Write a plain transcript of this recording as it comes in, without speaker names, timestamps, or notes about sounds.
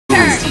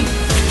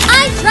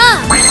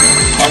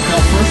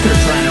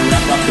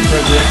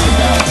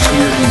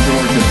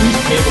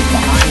tables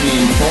behind me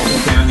in Fulton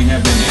County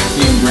have been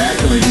emptying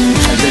gradually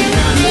as they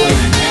found more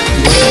than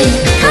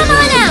 $500,000 Come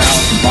on out!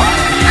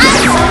 I'm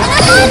summon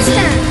a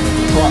monster!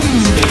 Across the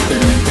state,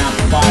 they're going to count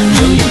 5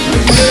 million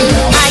prisoners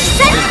now. I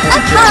set a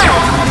card!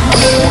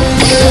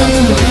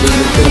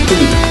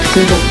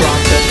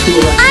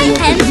 I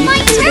end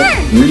my turn!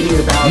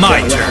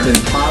 My turn.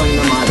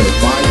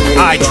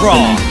 I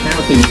draw.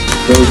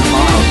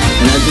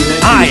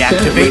 I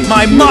activate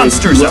my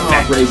monster's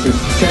effect.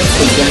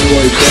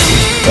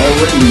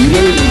 Already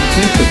really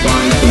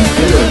intensifying some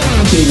bitter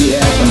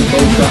CBS on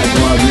both sides.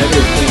 A lot of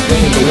negative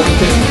campaigns. But one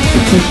thing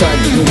the two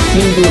sides do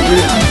seem to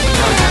agree on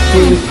are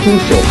absolutely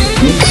crucial.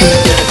 These two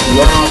sets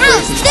run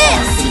operations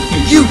this?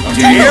 You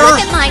Take a dare? look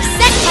at my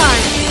set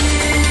card!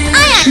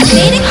 I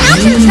activate a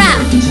counter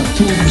trap!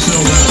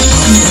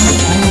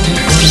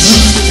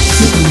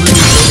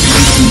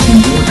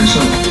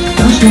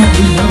 That's why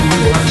we know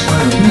we last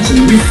time events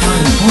and we're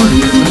trying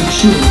harder to make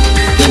sure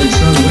that it's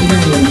done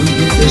winning and we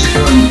get this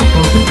done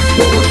appropriately.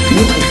 What we're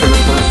feeling for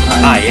the first time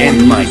I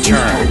end my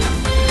turn.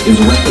 is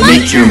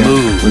Make your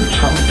move. with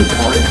Trump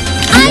departed.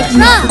 I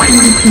draw!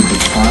 To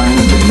define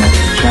the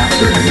next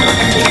chapter in our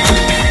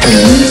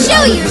life.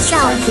 Show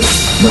yourself!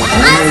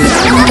 I'm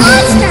summon a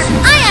monster!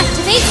 I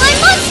activate my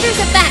monster's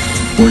effect!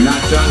 We're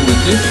not done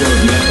with this road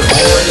yet, but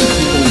already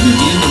people will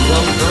begin to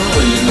vote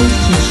early in those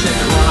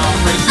 2-second runoff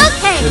races.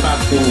 Okay. In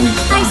about 4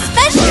 weeks' I time.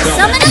 special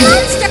summon a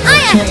monster! I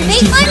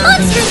activate my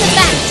monster's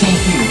effect! Thank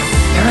you,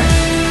 Eric.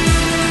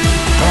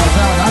 Well,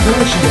 Val,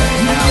 Inauguration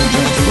Day, now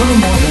just a little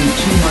more than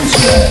 2 months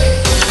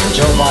away.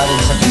 Joe Biden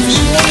accepting this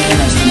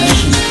morning as the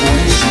nation's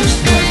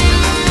 46th president.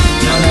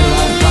 Now, there are a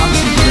lot of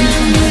promises during the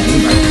campaign,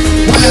 but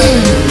one other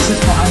who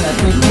sits behind that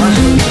big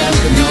resolute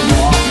desk in the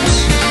Oval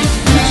Office,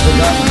 and that's the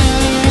governor,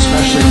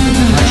 especially with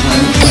the potential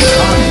energy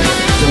economy.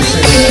 Still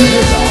sitting in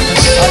his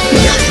office, up the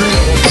street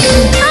will be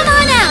more. Come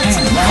on out! I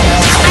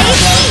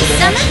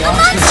summon a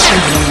monster!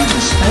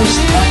 The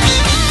SpaceX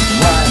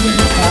Dragon,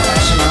 4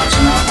 astronauts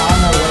are now on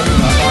their way to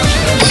the launch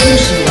pad that you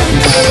see right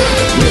now.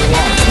 We'll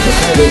launch the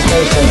Soviet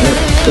Space Center.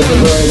 This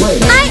is very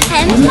late. I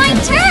end my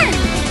turn!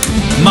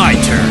 My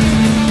turn.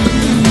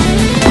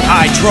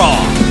 I draw.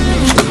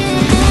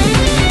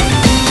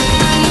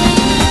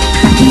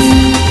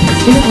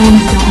 It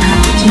always don't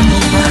have to be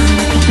work.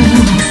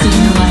 Everyone has seen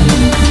the light.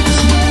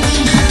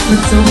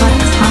 It's so hard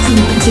it's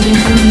possible to get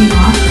everything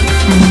off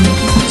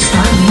and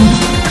start new.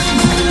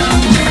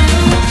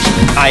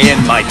 I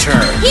end my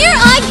turn. Here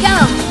I go!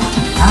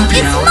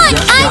 It's mine!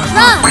 I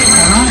draw!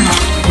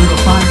 With a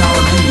 $5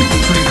 menu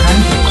featuring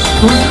pancakes,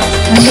 donuts,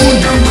 and more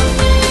yogurt.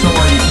 So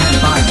while you can't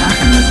buy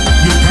happiness,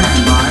 you can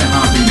buy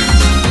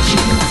happiness.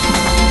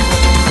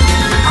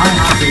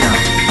 Happy Hour,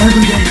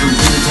 every day from 2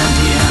 to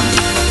 10 p.m.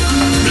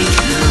 This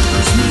year,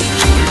 Christmas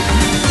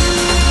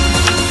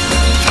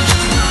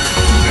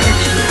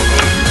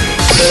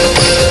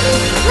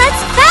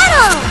Let's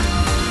battle!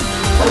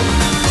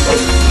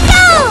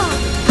 Go!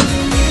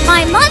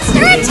 My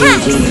monster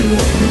attacks!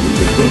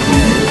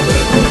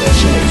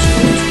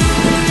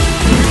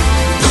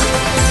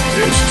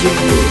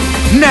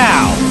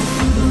 Now,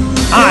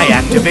 I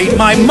activate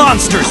my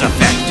monster's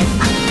effect.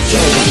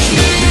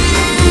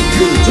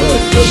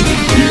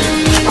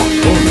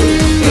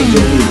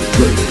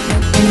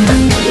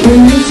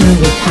 When you turn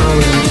with power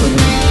into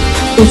it,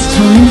 it's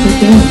time for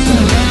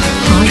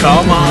therapy.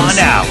 Come on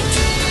out.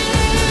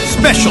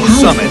 Special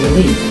summon.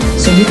 Relief,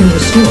 so you can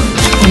restore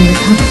and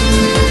recover.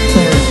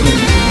 Therapy.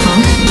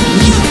 Hot,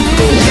 easy,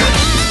 cool.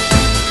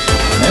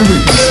 Every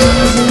customer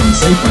has their own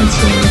safe fight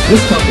story.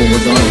 This couple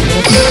was on a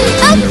camping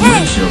trip and their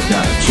windshield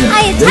got a chip.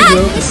 I They attack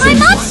drove with to my Safe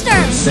monster.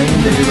 Line for the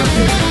same day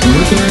repair. And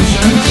with their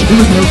insurance, there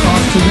was no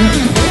cost to them.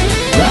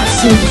 That's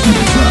service you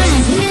can trust.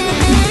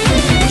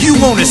 You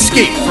won't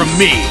escape from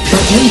me.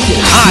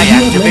 I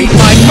activate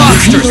my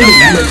monster's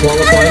effect.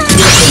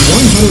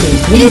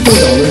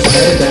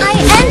 I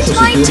end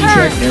my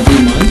turn.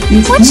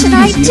 What should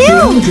I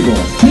do?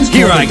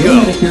 Here I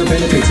go.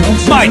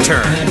 My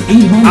turn.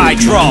 I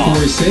draw.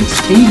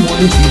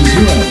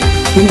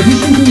 In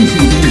addition to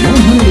receiving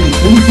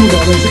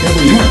 $144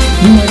 every month,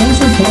 you might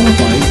also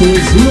qualify for a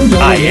 $0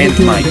 I end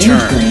my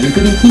Medicare turn. Advantage plan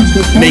that includes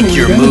the Make following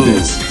your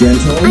benefits: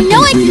 dental, I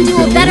know I can including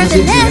do it better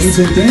fillings, than this. exams,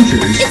 and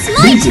dentures, It's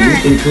my vision, turn.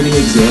 including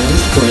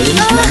exams, frames,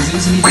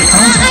 lenses, and even I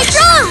contacts,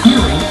 draw!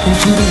 hearing,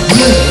 including hearing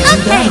aids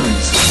and Okay.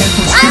 batteries,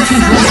 and I'll prescription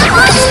summon a drugs,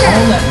 monster!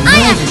 all at no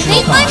I additional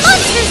activate my cost.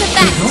 monster's The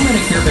effect! No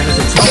Medicare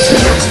Benefits Health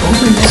Center is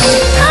open now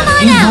Come at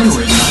on out.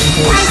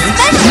 800-946-8120. I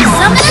special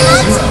summon a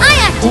monster! I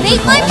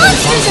activate my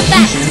monster's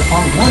effect!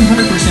 Are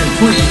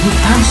 100% free with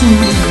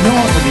absolutely no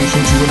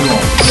obligation to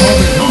enroll. Call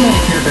the No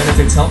Medicare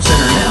Benefits Help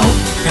Center now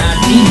at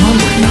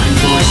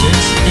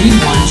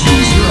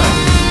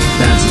 800-946-8120.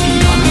 That's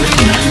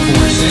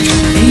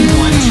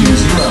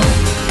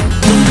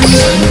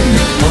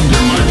 800-946-8120.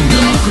 Undermining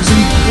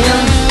democracy?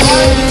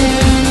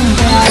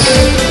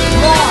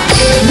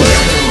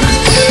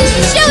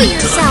 Show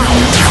yourself!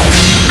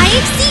 I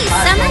exceed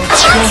summon a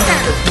monster!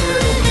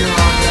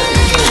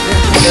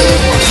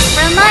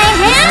 From my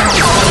hand,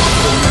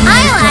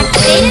 I'll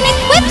activate an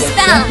equip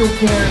spell!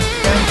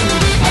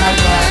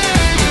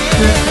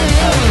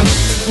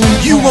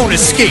 You won't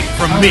escape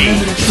from me.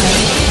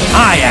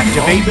 I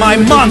activate my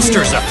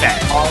monster's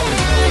effect.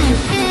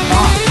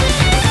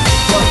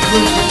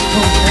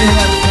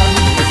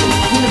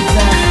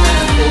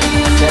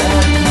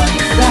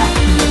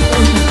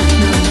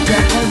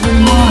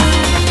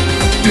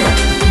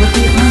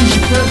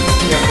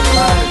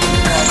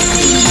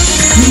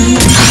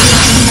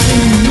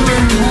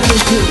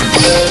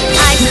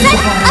 I set a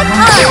card.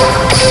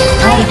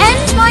 I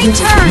end my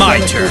turn. My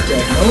turn.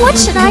 What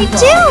should I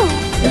do?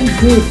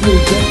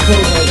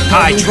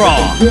 I draw.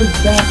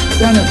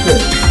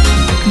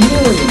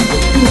 Millions of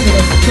people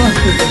have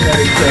trusted the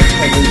Meditech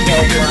every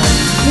helpline.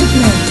 You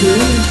can't do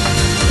it.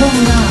 Call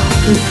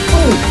now. It's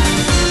free.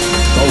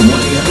 Call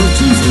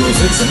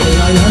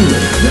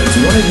 1-800-206-7900. That's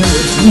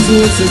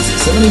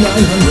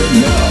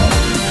 1-800-206-7900 now.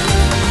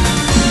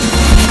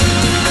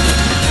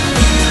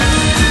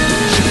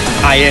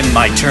 I end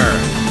my turn.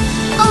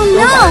 Oh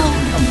no!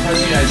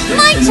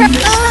 My turn!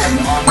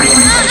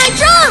 I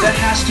draw! That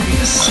has to be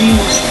a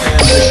seamless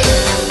transition.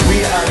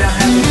 We now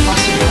have the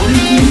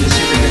possibility to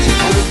see if it gets a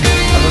hope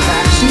of a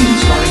vaccine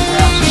starting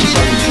perhaps in the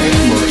start of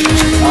January.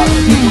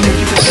 People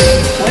may get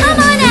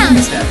Come on out!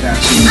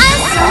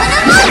 I'll summon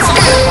a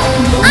monster!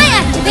 I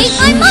activate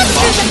my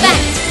monster's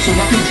effect! So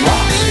nothing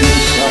drops in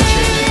this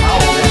changing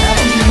power they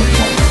have on January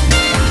 20th.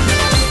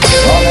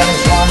 Well, that is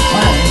Ron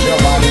planning Joe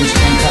Biden's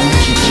incoming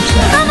chief of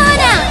staff. Come on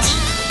out!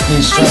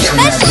 I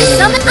special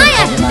summon!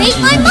 I activate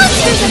my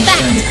monster's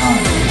effect!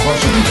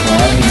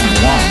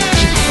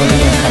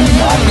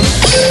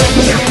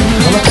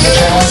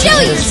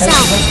 Show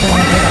yourself!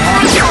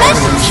 I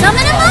special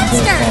summon a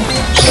monster!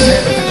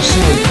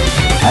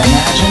 I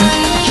imagine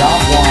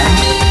job one,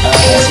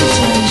 as he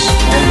says,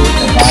 forward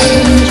the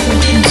Biden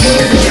administration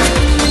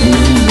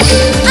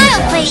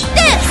I'll play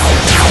this!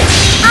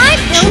 I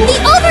built the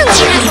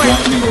overlay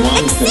network!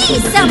 Exceed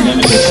summon!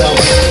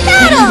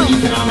 Battle!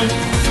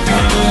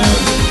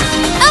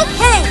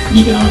 Okay!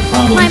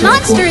 My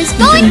monster is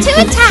going to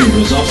attack!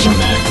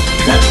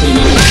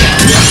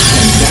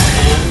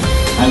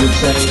 I would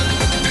say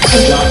a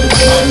job that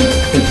Biden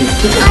can take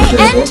triple I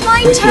credit end for,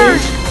 my which turn.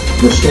 is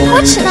restoring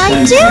What should a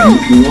I sense do? of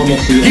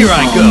normalcy and Here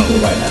I calm go. to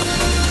the White House.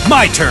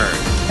 My turn.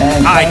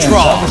 And I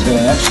draw. Someone's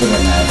been an expert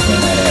in that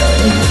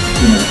area.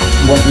 You know,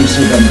 what we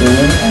see them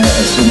doing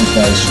as soon as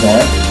they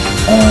start.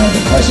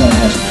 The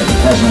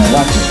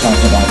president-elect has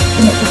talked about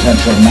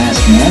potential mass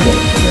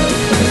mandate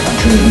for the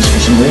country, at least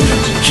for some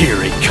regions. Here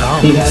it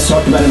comes. He has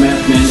talked about a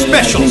mask mandate.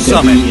 Special I think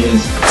summon. That he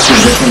is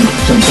positioning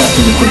himself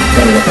to the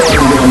federal authority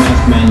to do a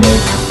mask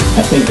mandate.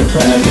 I think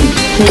clearly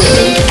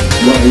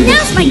what we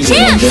Now's my see is a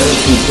chance. very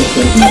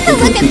consistent Take a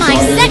look at my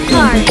set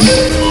card.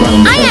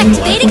 I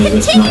activate a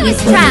continuous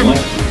trap.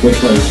 Which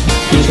was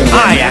he's going to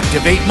I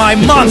activate my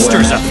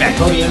monster's effect.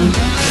 Podium,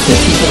 so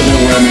people are going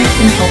to wear a mask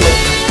in public.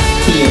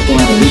 He is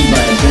going to lead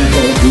by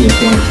example. He is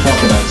going to talk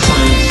about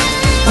science.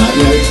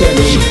 It's going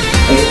to be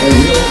a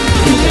real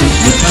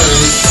return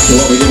to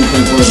what we didn't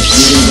think was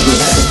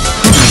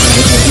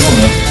as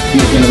normal.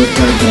 He's going to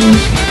return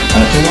things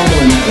to normal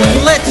in that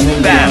way. Let's and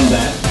then battle. beyond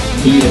that,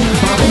 he is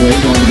probably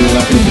going to be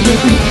elected to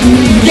position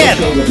Get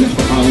with Mitch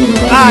McConnell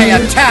and I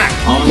attack.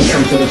 on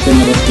some sort of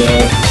stimulus bill.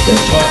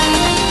 There's talk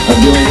of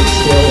doing it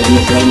still in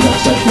this lame duck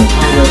session of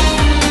Congress.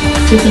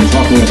 We've been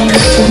talking about it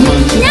for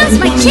months. Now's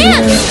my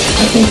chance.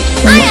 I think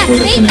I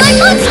activate my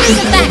monster's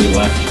effect. will be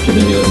left to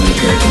the new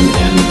administration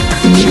and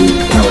the new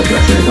power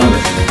structure in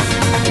Congress.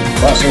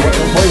 Well, so what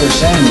you're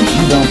saying is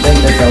you don't think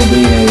that there'll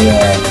be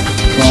a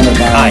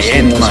coronavirus I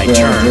end my stimulus bill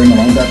turn. during the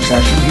lame duck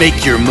session?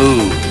 Make your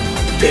move.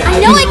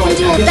 I know I can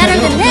do it better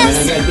than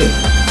this.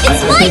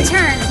 It's my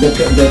turn. That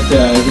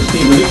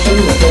Steve Mnuchin,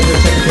 the Treasury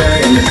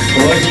Secretary, and Mrs.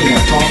 Pelosi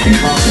have talked and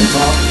talked and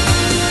talked,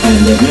 and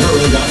they've never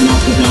really gotten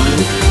off the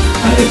dime.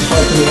 It's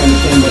hard for me to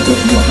understand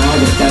how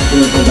the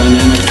statutory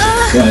dynamic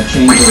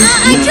changes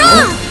I now.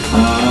 draw.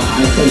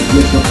 I think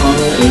Mitch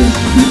McConnell is,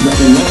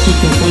 unless he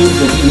concludes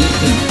that he needs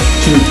to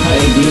cut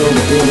a deal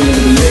before the end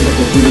of the year,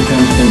 because he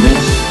becomes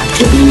convinced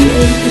that he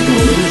is going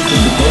to lose to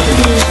the vote.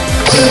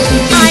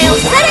 I'll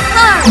set a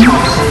card.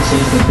 My sense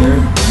is that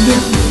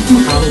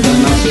McConnell does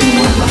not seem to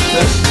want to rush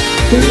this.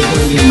 There is going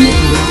to be a main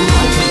move,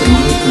 I think,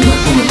 among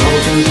congressional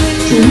Republicans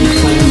to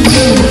reclaim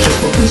the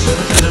fiscal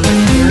conservatism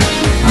in here,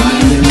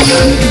 and then we're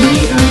going to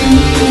be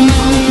immediately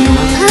McConnell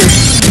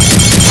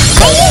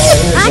I need to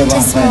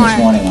practice more.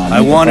 I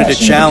wanted a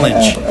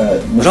challenge,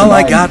 but all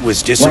I got was Ran on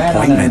an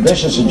disappointment.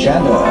 ambitious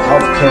agenda: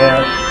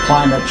 healthcare,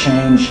 climate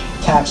change,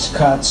 tax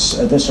cuts,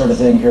 this sort of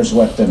thing. Here's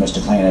what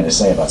Mr. Clinton had to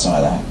say about some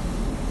of that.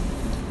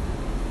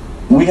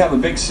 We have a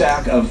big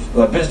stack of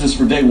business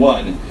for day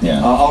one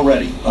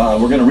already.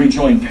 We're going to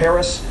rejoin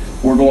Paris.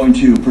 We're going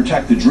to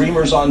protect the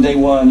Dreamers on day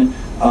one.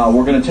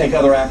 We're going to take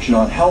other action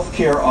on health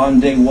care on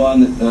day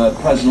one that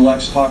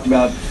President-elect's talked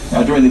about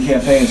during the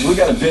campaign. So we've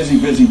got a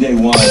busy day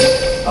one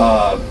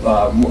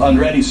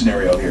under any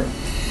scenario here.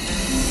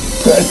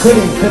 Could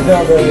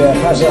the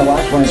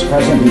president-elect, when he's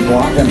president, be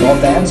blocked on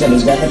both ends? And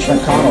he's got Mitch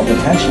McConnell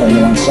potentially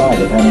on one side,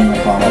 depending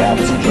upon what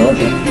happens in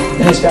Georgia.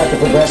 And he's got the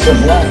progressive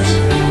left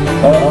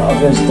of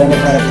his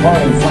Democratic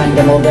Party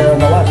flanking him over there on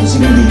the left. Is he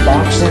going to be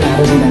boxed in? How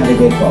does he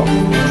navigate both?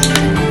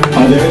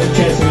 There is a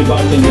chance to be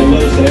boxed in. You'll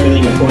notice that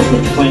everything, of course,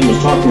 Mr. Klain was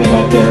talking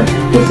about there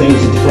were things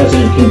that the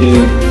president can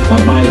do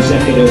by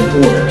executive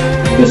order.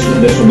 This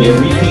will be a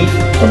repeat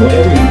of what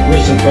every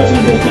recent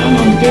president has done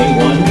on day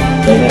one.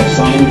 They have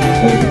signed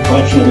a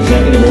collection of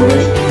executive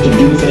orders to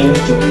do things,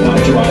 to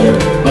either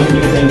undo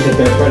things that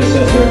their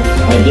predecessor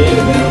did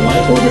or they don't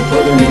like, or to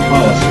further new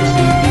policies.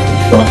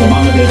 Barack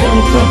Obama did it,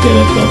 Donald Trump did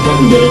it, Bill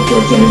Clinton did it,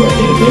 George W. Bush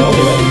did it. They all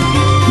do it.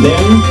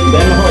 Then the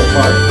hard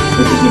part,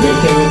 which is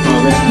negotiating with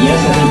Congress. Yes,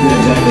 I think you're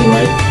exactly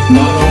right.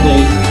 Not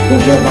only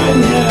will Joe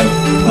Biden have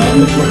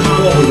Mitch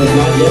McConnell, who has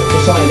not yet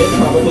decided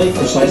probably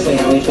precisely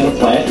how he's going to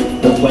play it.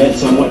 He'll play it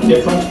somewhat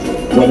different,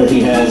 whether he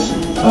has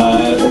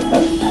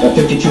a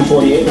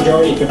 52-48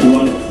 majority, a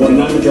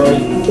 51-49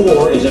 majority,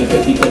 or is it a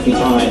 50-50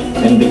 tie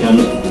and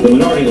becomes the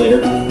minority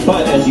leader.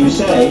 But as you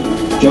say,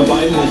 Joe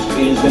Biden is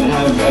going to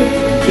have a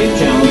big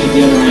challenge at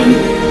the other end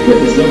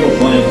with his liberal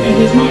flank and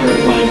his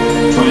moderate flank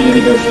trying to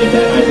negotiate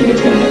that. I think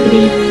it's going to have to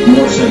be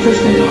more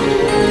centrist than not.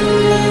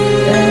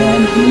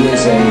 And he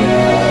is a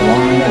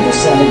line of the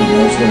Senate. He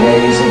knows the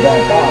ways of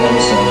that body,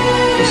 so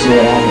we'll see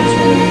what happens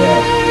when he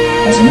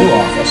has a new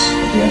office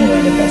at the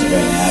other end of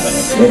Pennsylvania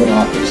Avenue. David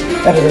Hawkins,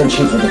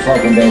 Editor-in-Chief of the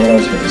Fulcrum Daily.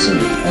 Always good to see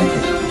you. Thank you.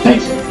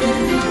 Thanks.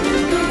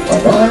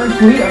 Well, Eric,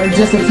 we are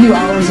just a few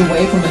hours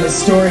away from the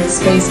historic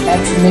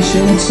SpaceX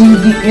mission to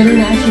the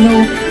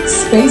International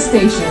Space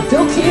Station.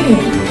 Phil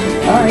Keating.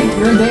 All right,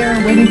 you're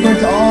there waiting for it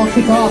to all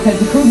kick off. Has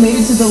the crew made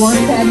it to the launch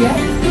pad yet?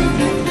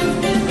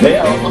 They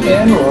are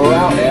en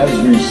route as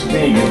we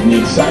speak.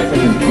 The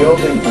excitement is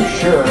building for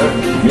sure.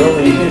 The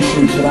only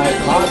issue tonight,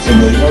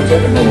 possibly, no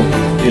technical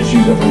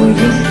issues have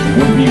arisen,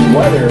 would be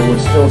weather,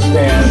 which still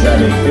stands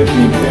at a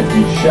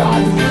 50-50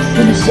 shot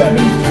for the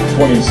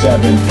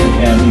 7:27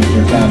 p.m.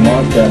 Eastern Time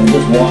launch pad. We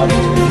just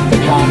watched the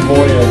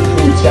convoy of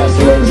crew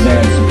Teslas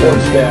and support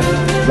staff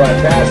drive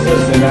past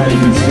us, and now you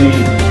can see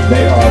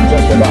they are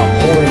just about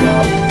pulling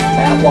up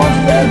at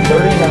launch pad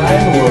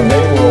 39, where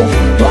they will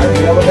ride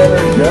the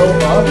elevator, go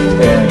up,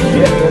 and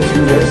get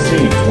into their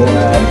seats. We'll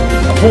have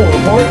a full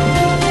report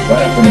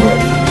right after the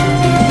break.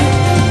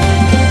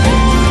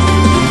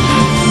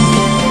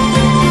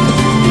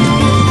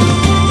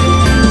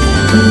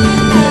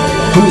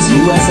 Who is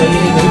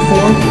USAA made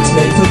for? It's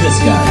made for this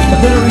guy, a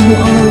veteran who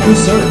honorably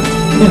served.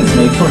 And it's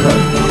made for her.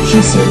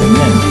 She's serving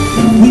men.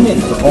 We made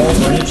it for all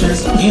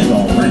branches and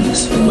all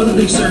ranks, whether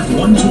they served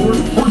one tour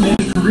or made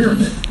a career of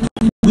it.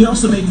 We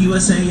also make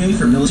USAA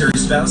for military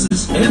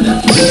spouses and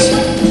their kids.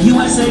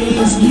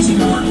 USAA is easy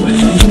to work with.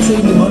 You can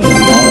save you money on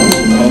auto,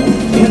 home,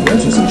 and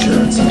renters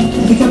insurance.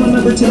 Become a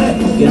member today.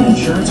 Get an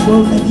insurance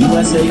quote at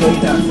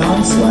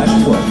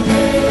usaa.com/quote.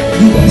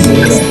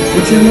 USAA,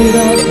 what you're made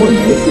of, we're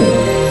made for.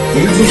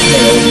 Aids of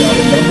Care is now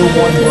the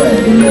 #1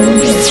 brand in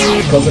Illinois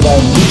because of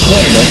our new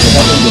formula for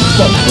helping with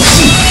fuck the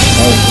heat.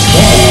 Our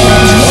strong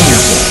and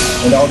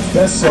wonderful, and our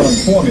best-selling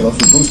formula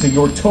for boosting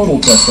your total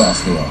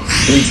testosterone.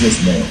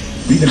 Ageless male.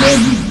 Be the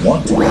man you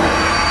want to be.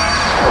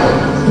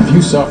 If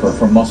you suffer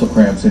from muscle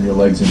cramps in your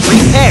legs and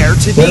feet, prepare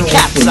to be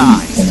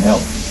capsized and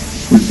help.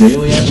 With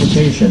daily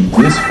application,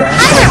 this fast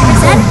I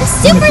represent the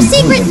Super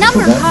Secret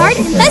Number Card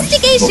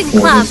Investigation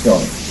Club.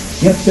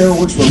 Get their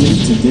works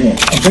released today.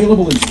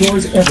 Available in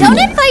stores everywhere. Don't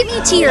invite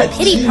me to your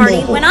pity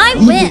party when I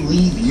win.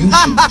 Believe you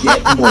should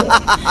get more.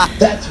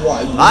 That's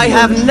why I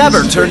have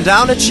never turned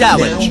down a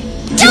challenge.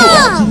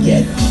 Duel! To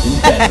get even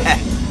better.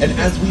 And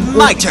as we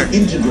work to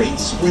integrate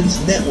Sprint's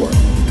network,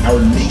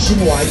 our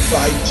nationwide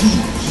 5G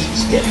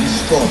keeps getting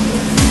stronger.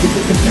 With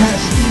the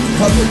capacity and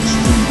coverage.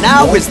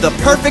 Now is the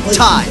perfect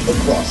time.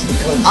 Across the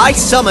country. I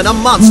summon a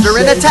monster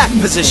in attack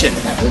position.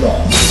 From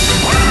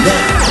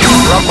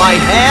my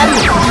hand,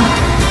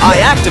 I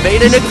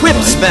activate an equip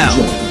spell.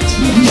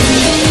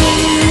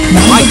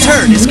 My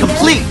turn is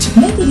complete.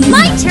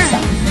 My turn.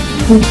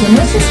 With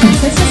delicious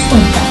nutritious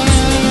food facts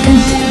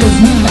and share those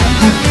new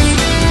habits.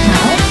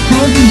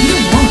 However you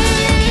want.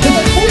 With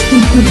a tasty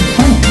food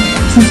plan,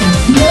 choosing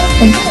keto,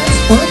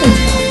 advanced, or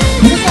original.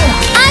 Use our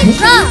app. I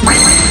draw.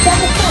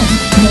 Have a fun.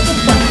 Make it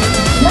fun.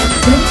 Let's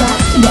stay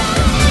fast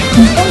together.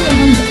 Control your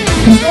hunger.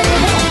 Control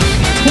your health.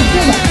 Take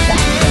your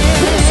lifestyle.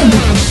 Fitness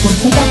solutions will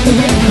take up the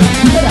reins and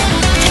keep it up.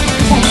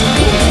 Text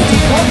KIDS to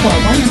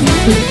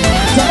 44123.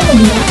 Download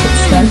the app that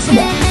starts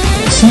today.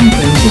 Some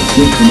things are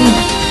good to know,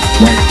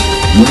 like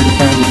where to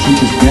find the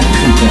cheapest gas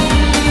in town,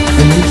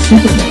 and which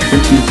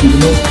supermarket gives you the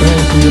most bang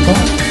for your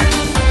buck.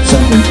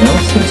 Something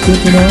else that's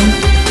good to know,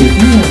 if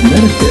you have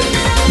Medicare,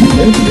 you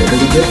may be able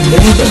to get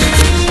more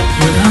benefits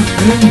without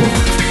paying more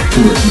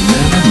for a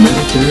Humana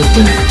Medicare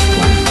Advantage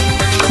plan.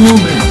 Call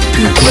now to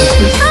request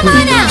this Come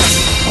on out.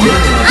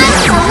 I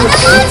summon a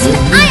monster.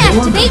 I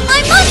activate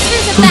my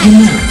monsters For effect.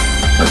 Humana,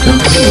 a A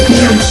company with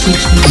more than 60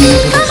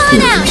 years of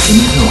experience in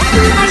the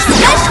healthcare industry.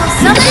 Special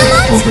summon a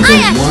monster. I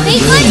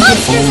activate my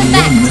monster's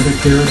effect.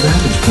 Medicare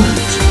Advantage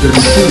plans that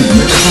include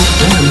medical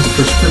and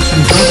prescription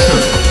drug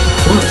coverage,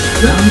 plus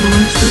valuable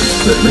extras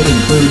that may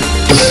include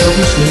the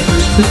Silver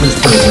Sneakers Fitness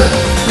Program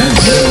and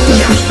medical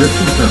and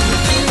prescription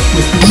coverage.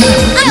 With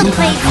Humana, I'll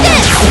play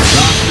this.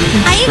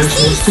 I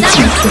exceed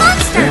summon a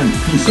monster. And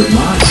peace of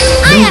mind.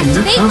 I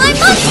activate my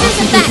monster's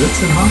effect.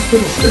 Visits and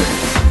hospital stay.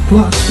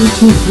 Plus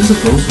routine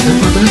physicals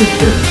and preventive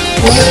care,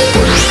 all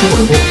for an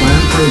affordable plan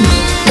premium.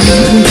 And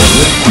in many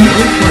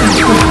others,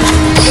 no plan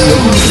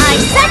premium. I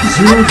set a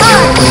card.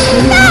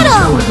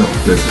 Battle! Telehealth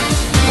visits.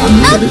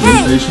 Unlimited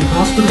Okay. inpatient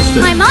hospital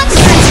stay. My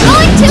monster is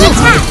going to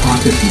attack.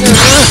 Pocket meals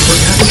for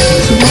added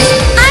peace of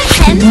mind. I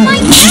end my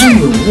turn.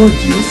 Reward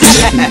you for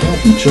making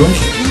healthy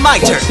choices. My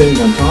like turn.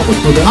 staying on top of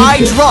preventive I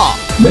care. draw.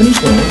 Many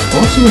plans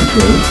also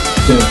include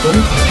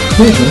dental,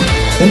 vision,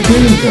 and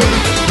hearing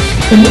coverage.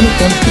 And when it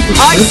comes to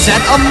I set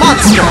a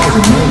monster.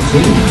 2019,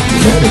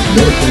 Humana's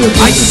Medicare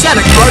I set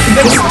a card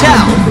face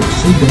down. members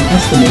saved an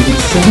estimated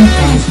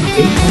 $7,800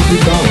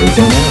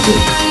 on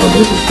average on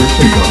their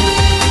prescription costs.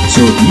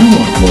 So if you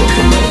want more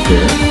from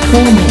Medicare,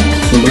 call now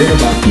to learn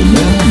about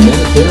Humana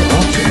Medicare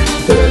options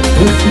that are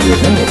good for your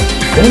health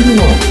and your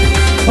wallet.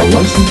 A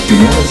licensed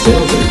Humana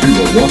sales agent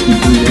will walk you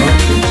through your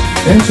options,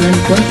 answer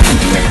any questions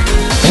you have,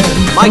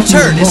 and My help you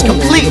turn is enroll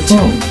over complete. the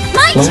phone.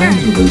 My Plans turn.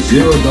 with a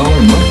 $0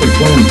 monthly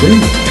plan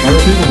premium are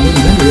available in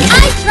many areas.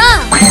 I draw.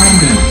 Call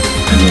now,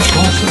 and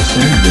you'll also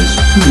send this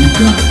free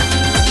guide.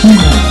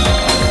 Humana,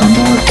 a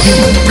more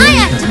human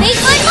way I to activate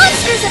my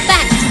monster's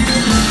effect.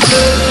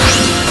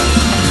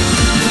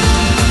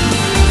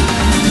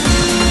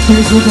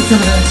 Here's a look at some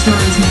of the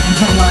stories making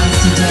headlines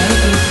today.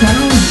 A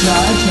federal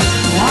judge has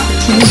blocked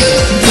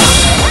changes to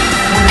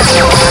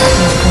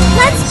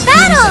Let's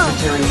battle!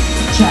 Secretary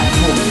Chad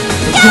Wolf.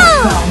 The Go!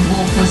 court found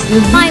Wolf was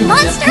illegal My in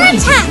monster applying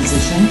his attacks.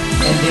 position,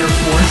 and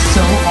therefore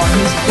so are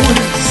his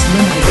orders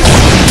limiting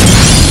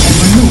and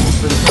renewals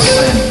for the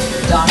program.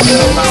 DACA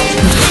allows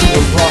people who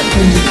were brought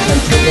into the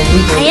country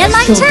illegally I end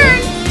my as children turn.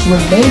 to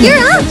remain You're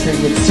in the up. country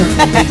with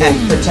certain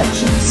legal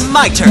protections.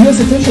 My turn. U.S.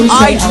 officials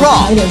I say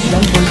draw. Al-Qaeda's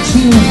number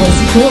 2 was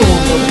killed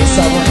over the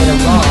summer in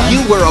Iran.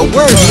 You were a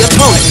worthy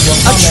opponent,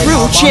 a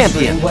true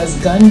champion. Was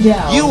gunned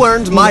down You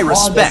earned in my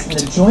August respect.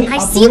 in a joint I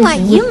see why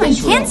operation with humans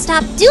Israel. can't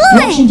stop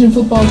dueling. Washington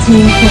football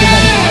team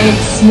quarterback Alex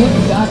Smith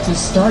got to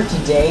start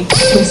today,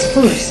 his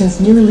first since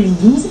nearly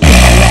losing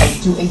his life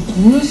to a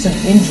gruesome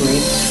injury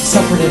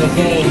suffered in a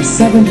game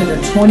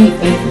 728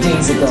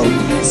 days ago.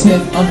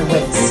 Smith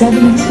underwent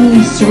 17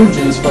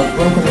 surgeries for a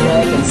broken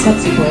leg and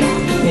subsequent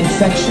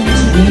infections.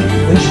 We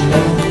wish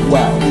him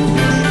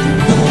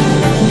well.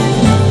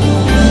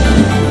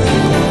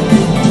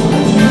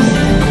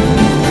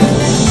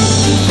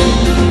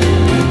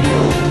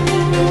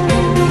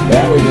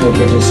 Yeah, we do.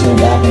 Good to see them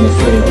back in the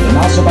field. And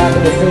also back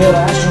in the field,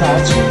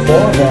 astronauts, 4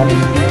 of them.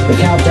 The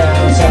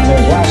countdown set to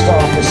blast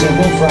off this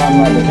evening from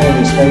the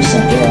Kennedy Space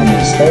Center on the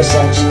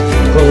SpaceX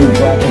Crew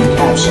Dragon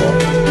capsule.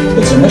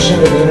 It's a mission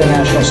to the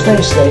International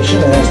Space Station,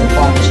 and as the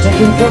clock is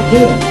ticking, Phil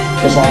Keeling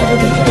is live at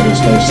the Kennedy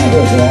Space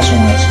Center as the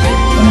astronauts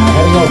are now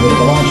heading over to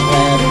the launch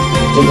pad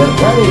to get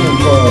ready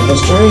for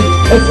history.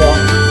 Hey Phil,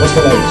 what's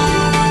the latest?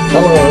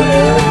 Hello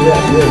there.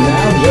 Yes, we're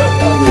now just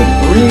under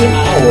 3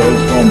 hours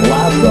from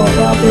blastoff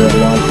out there at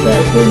Launch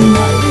Pad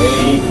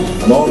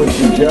 39A. Moments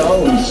ago,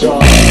 we saw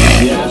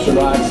the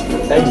astronauts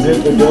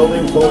exit the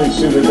building fully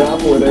suited up,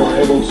 where they were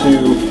able to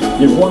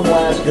give one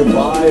last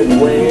goodbye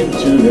and wave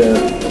to their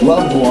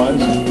loved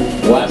ones.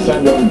 Last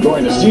time they were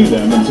going to see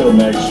them until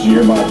next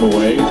year, by the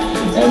way.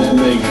 And then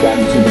they got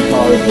into the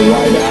cars to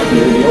ride out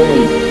here. The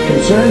only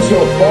concern so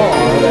far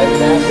that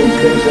NASA and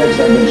SpaceX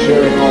have been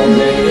sharing all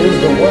day is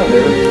the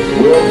weather.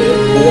 Will it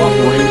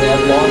cooperate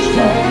at launch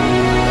time?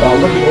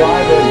 Looking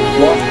live at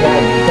Launch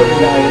Pad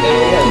 39A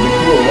as the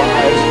crew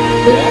arrives.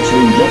 They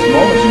actually just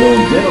moments ago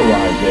did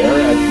arrive there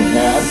at the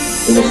pad.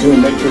 They will soon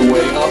make their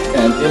way up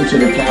and into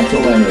the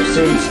capsule and their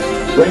seats.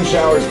 Rain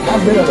showers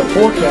have been in the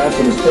forecast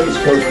for the Space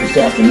Coast this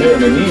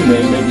afternoon and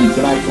evening, making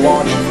tonight's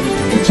launch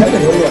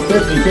technically a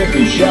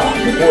 50-50 shot.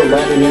 Before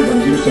landing here from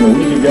Houston a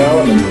week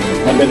ago and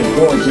have been in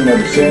quarantine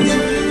ever since.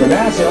 For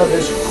NASA,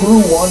 this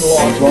Crew 1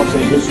 launch marks a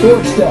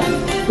historic step,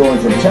 going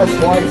from test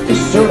flights to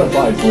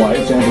certified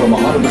flights and from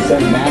 100%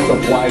 NASA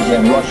flights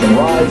and Russian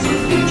rides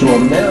to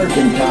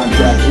American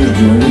contractors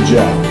doing the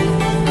job.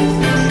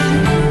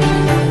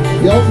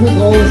 The ultimate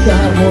goal is to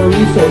have more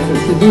resources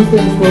to do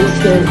things for which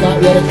there is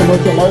not yet a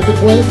commercial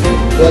marketplace,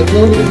 like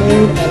go to the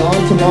moon and on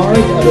to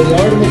Mars under the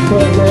Artemis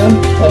program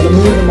and the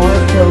Moon to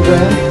Mars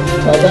program.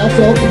 That's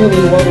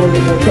ultimately what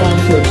we're trying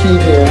to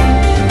achieve here.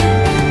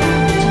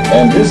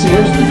 And this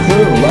here's the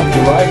crew, left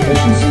to right,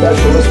 mission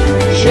specialist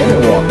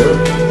Shannon Walker,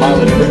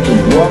 pilot Victor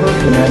Glover,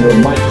 Commander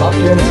Mike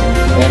Hopkins,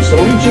 and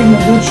Soichi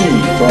Noguchi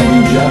from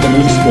the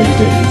Japanese Space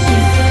Agency.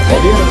 At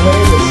the end of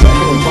May, the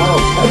second and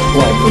final test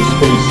flight for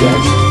SpaceX,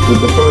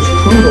 with the first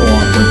crew to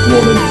launch from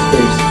Florida to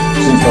space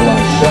since the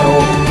last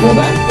shuttle. Well,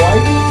 that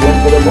flight went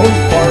for the most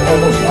part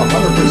almost 100%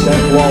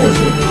 flawless.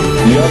 policy.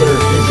 The other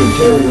future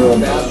carrier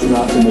of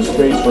astronauts into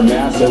space for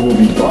NASA will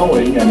be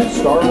Boeing and its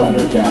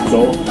Starliner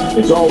capsule.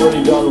 It's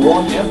already done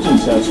one empty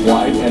test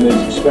flight and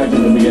is expected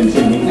to begin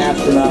taking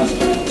astronauts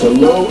to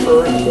low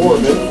Earth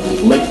orbit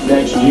late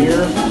next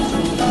year.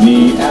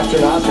 The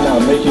astronauts are now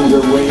making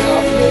their way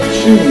up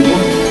to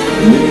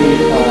the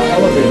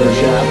elevator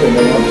shaft and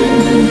then up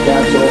into the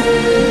capsule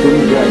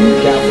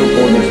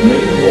for this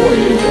maiden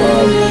voyage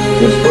of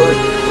this first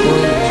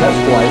crew test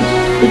flight.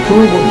 The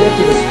crew will get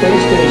to the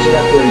space station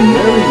after a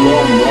very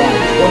long ride,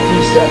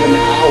 27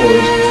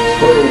 hours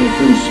hurtling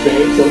through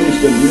space. At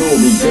least the view will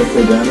be good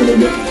for them and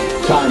they'll get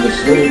time to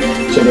sleep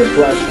so they're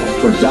fresh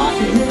for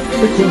docking.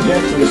 The crew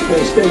gets to the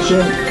space station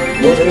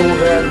where they will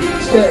then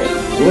stay,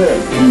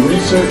 live, do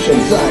research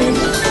and science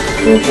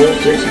for a full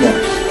 6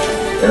 months.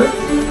 Eric?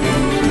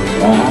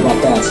 How about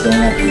that, staying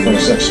up for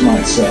 6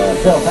 months?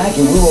 Phil, thank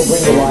you. We will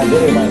bring you live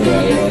video, by the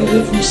way,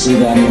 if we see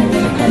them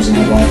when it comes in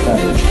the live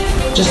coverage.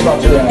 Just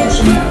about 3 hours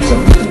from now,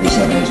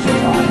 7:37 Eastern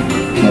Time.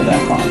 Not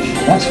that much.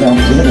 Thanks, Phil.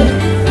 See you later.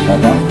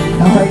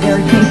 All right,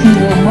 Eric Casey,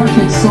 well,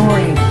 market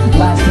soaring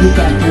last week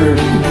after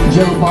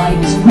Joe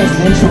Biden's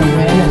presidential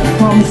win and the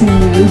promising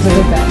news of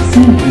a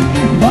vaccine.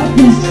 But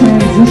his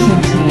transition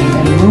team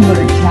and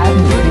rumored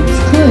cabinet moves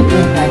could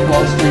impact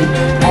Wall Street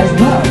as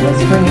well.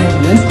 Let's bring in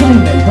Liz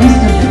Clayman,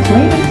 host of the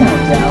Clayman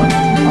Countdown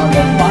on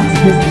the Fox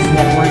Business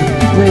Network.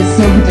 Liz,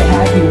 so good to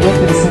have you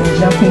with us and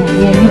jumping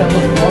in. Look,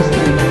 Wall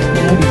Street,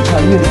 to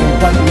tell you, it's been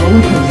quite a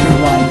roller coaster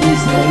ride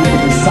recently. The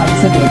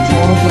decisive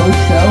electoral vote,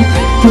 though,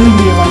 putting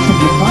the election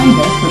behind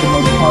us for the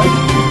most part,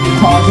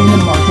 causing the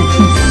market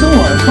to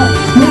soar. But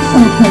with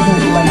some of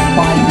President-elect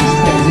Biden's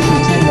transition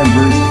team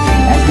members,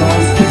 as well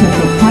as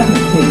potential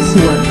cabinet picks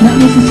who are not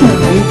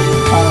necessarily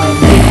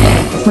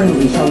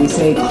friendly, shall we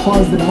say,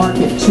 cause the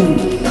market to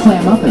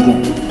clam up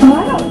again.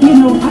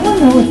 I don't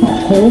know if the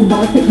whole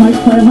market might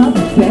clam up.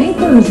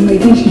 Bankers may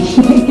be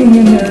shaking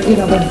in their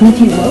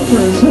Gucci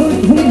loafers.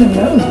 Who even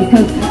knows?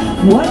 Because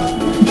what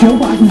Joe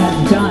Biden has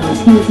done is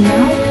he has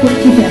now put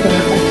together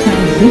a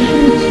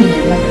transition team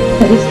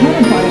that is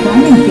headed by a guy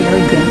named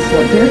Gary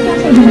Gensler. Gary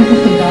Gensler is an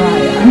interesting guy.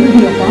 Under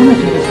the Obama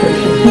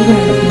administration, he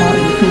ran the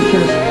Commodity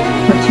Futures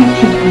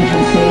Protection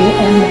Agency.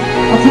 And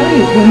I'll tell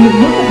you, when you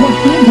look at what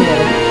he did,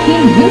 he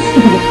used to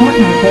be a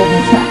partner at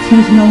Goldman Sachs.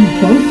 He's known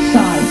both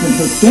sides of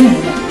this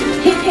game.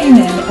 He came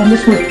in, and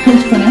this was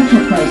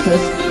post-financial crisis,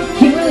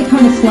 he really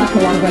kind of slapped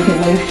a lot of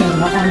regulation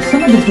on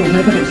some of the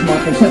derivatives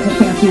markets. That's a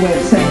fancy way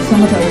of saying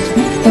some of those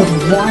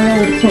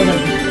wild sort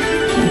of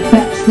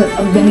bets that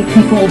many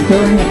people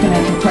during the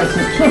financial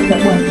crisis took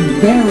that went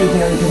very,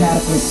 very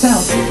dramatically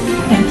south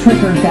and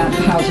triggered that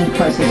housing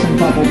crisis and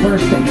bubble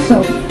bursting.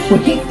 So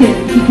what he did,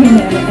 he came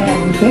in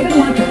and they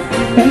didn't like it.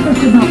 Bankers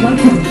did not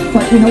like him.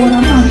 But you know what?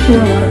 I'm not sure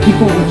a lot of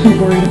people were too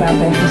worried about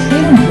bankers'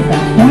 feelings at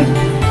that point.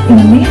 In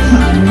the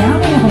meantime, now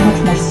we have a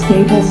much more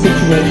stable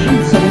situation.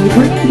 So when you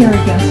bring in Gary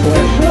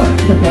Gensler, sure,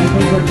 the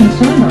bankers are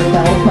concerned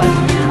ourselves, but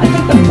I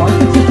think the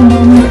markets at the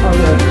moment are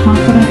very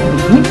confident.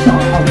 We saw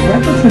a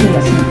record for the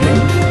S&P,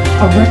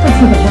 a record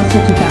for the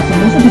Russell 2000.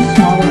 Those are the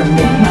smaller and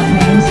mid-cap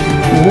names.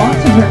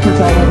 Lots of records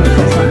all over the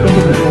place on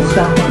individual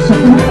stocks. So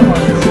the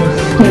market seems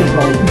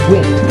stable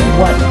with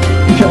what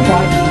Joe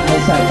Biden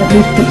has at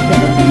least put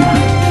together for now.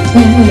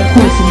 And of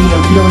course, you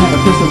don't have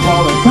a crystal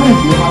ball in front of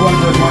you.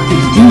 However,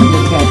 markets do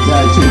look at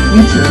to the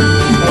future.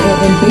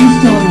 And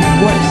based on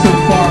what so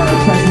far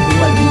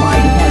President-elect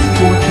Biden has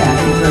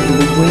forecast in terms of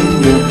the way he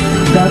will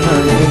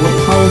govern and what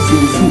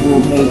policies he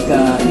will make,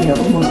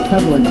 most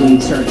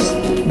prevalently starts,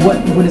 what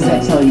does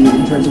that tell you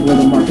in terms of where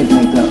the market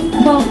may go?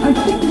 Well, I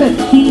think that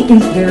he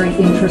is very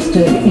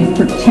interested in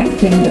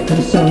protecting the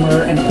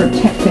consumer and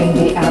protecting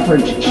the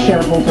average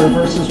shareholder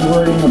versus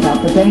worrying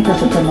about the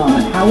bankers at the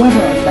moment.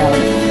 However,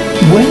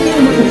 when you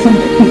look at some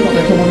of the people,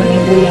 there's a woman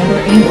named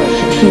Leander English.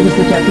 She was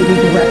the deputy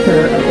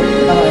director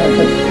of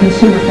the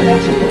Consumer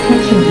Financial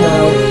Protection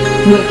Bureau,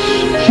 which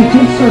she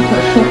did serve for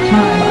a short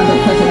time under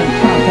President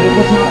Trump, but it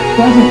was not a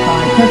pleasant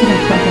time.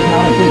 President Trump was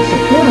not a big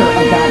supporter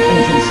of that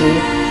agency,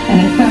 and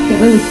in fact, they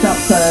really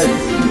stopped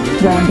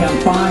throwing down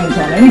fines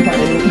on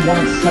anybody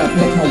once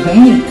Mick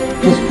Mulvaney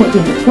was put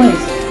into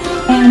place.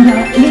 And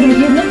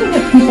you're looking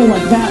at people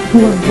like that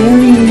who are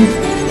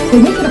they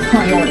make it a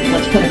priority,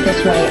 let's put it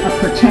this way, of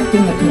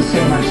protecting the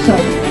consumer. So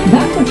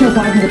that's what Joe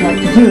Biden would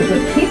like to do,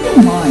 but keep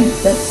in mind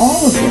that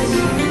all of this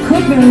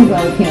could very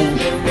well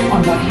hinge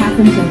on what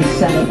happens in the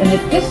Senate. And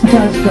if this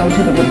does go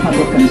to the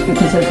Republicans,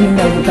 because as you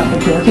know, you've got the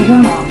Georgia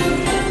runoff,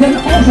 then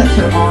all bets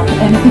are off,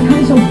 and it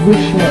becomes a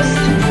wish list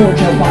for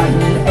Joe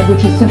Biden,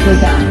 which is simply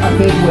that, a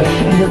big wish.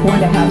 And you're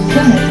going to have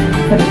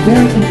Senate that is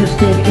very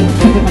interested in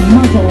keeping a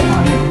muzzle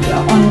on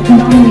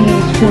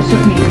nominees for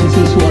certain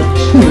agencies who are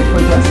too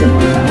progressive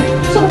on that.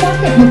 So the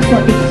market looks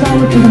like it's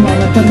solid for the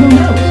moment, but who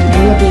knows?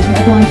 We have these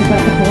headlines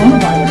about the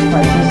coronavirus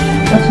crisis.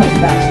 Let's hope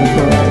that's the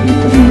priority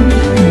for the moment.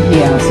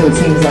 Yeah, so it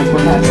seems like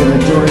perhaps a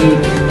majority,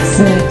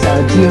 Senate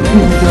GOP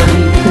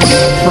majority could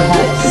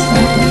perhaps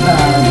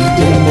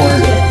doing more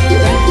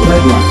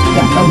gridlock.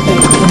 Yeah, okay.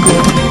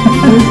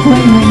 Liz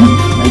Clayman,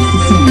 nice to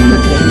see you.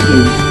 Thank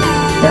you.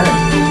 Eric.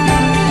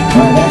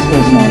 All right, that's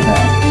Liz.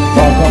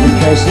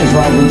 pace is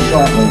rising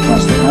sharply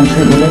across the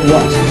country, the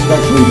Midwest,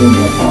 especially in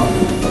the park.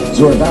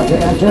 So we're about to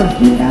enter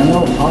the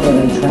annual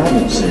holiday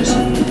travel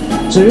season.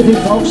 So you think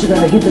folks are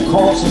going to heed the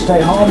calls to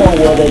stay home, or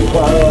will they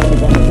crowd around the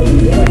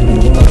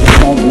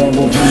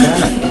global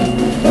pandemic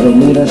that'll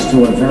lead us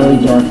to a very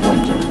dark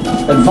winter?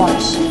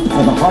 Advice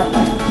for the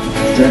heartland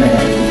straight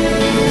ahead.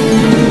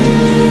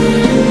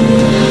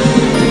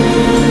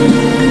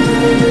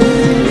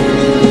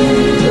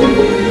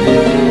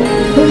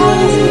 The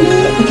holidays can be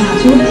a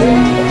casual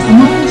event, a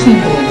modern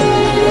chamberlain.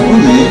 Or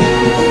made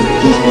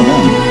just for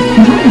them.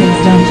 The holidays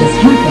don't just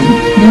happen,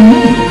 they're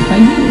made by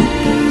you.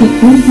 Get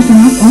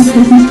 40% off all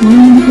Christmas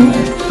flooring and decor.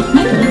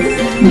 Nicholas,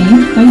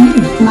 made by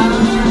you.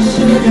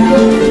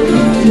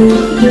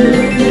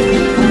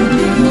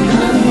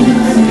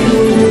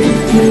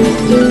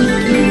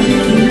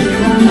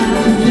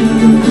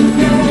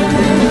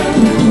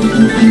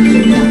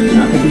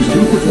 Applebee's 2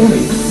 for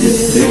 $20.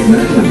 It's Big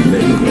Mac and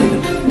neighborhood.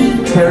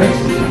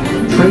 Tariffs,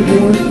 trade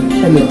wars,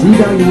 and the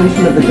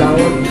devaluation of the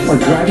dollar are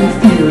driving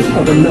fears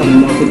of another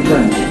market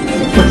crash.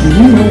 But do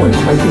you know when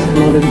prices of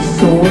commodities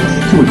soared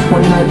to a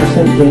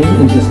 29% gain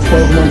in just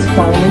 12 months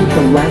following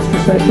the last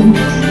recession?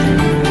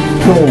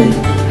 Gold.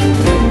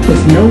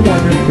 It's no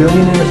wonder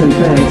billionaires and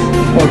banks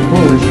are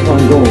bullish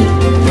on gold.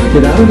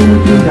 Get out of the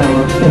weekly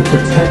dollar and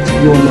protect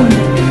your money.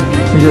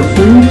 For your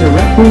free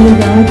direct payment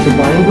guide to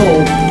buying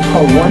gold,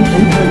 call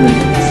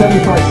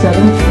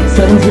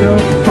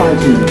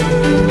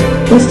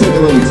 1-800-757-7052. Let's take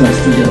a little test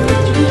together.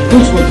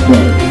 Which looks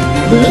better?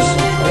 This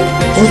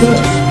or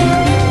this?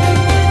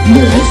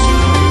 This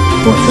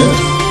or this?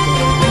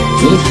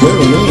 Seems clear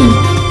to me.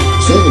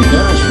 Saving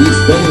cash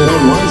beats spending it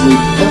unwisely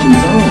every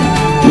time.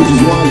 Which is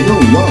why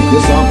you'll love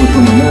this offer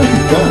from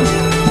America's Best.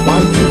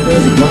 Buy 2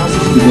 pairs of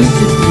glasses for just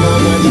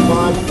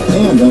 $69.95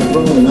 and they'll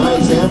throw in an eye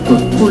exam for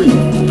free.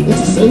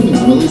 It's a savings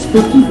of at least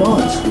 $50.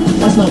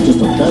 That's not just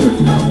a better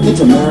deal,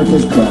 it's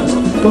America's Best.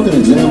 Book an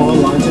exam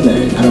online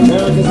today at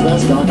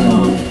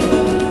americasbest.com.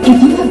 If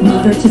you have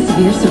moderate to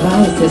severe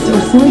psoriasis or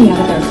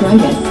psoriatic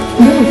arthritis,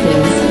 little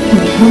things can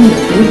become a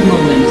big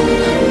moment.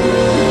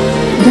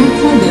 That's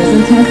why there's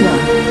Otezla.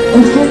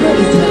 Otezla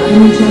is not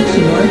an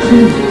injection or a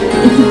cream.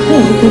 It's a pill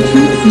that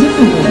treats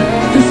differently.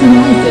 For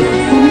psoriasis,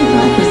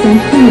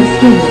 75% clear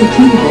skin is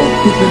achievable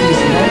with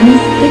reduced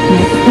redness,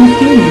 thickness, and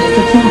scaliness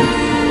of plaques.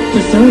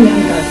 For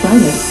psoriatic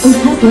arthritis,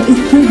 Otezla is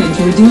proven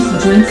to reduce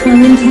joint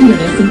swelling,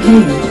 tenderness, and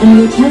pain, and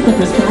the Otezla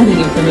prescribing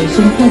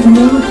information has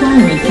no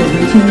requirement for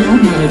routine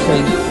lab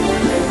monitoring.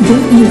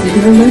 Don't use if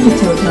you're allergic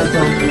to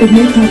Otezla. It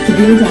may cause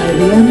severe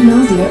diarrhea,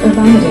 nausea, or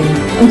vomiting.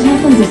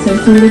 Otezla is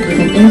associated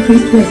with an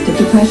increased risk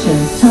of depression.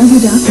 Tell your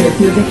doctor if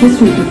you have a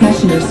history of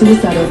depression or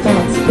suicidal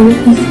thoughts, or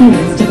if these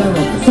feelings develop.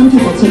 Some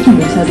people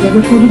taking Otezla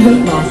reported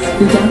weight loss.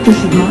 Your doctor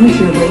should monitor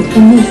your weight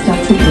and may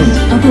stop treatment.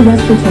 Upper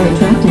respiratory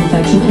tract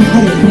infection and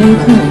headache may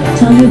occur.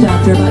 Tell your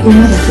doctor about your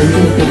medicines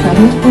and if you're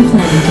pregnant or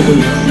planning to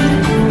be.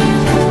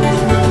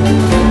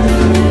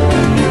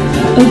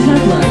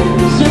 Otezla,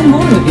 show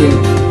more of you.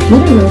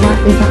 Litter Robot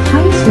is the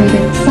highest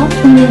rated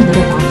self-cleaning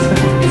litter box for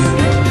cats.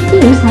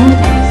 Here's how it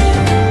works.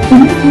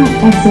 When your cat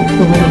exits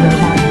the Litter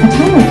Robot, a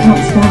timer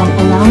counts down,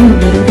 allowing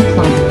the litter to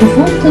clump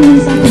before cleaning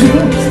the cycle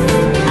begins.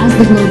 As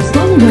the globe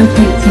slowly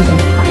rotates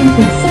using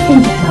patented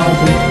siphon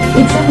technology,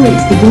 it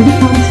separates the dirty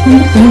clumps from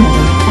the clean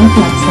litter and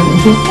collects them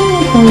into a fully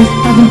enclosed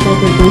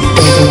carbon-filtered waste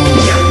bin.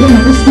 You'll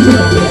never scoop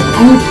again,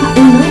 and your cat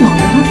will no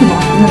longer have to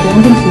walk an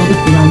abandoned field of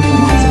feline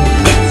fertilizer.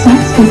 Stop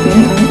scooping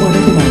and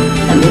order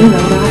today at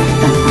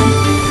LitterRobot.com.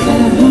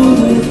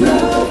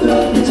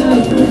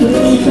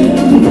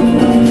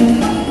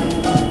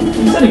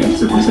 Setting up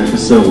Super Safe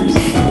is so easy.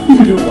 You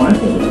can do it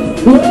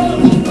blindfolded. But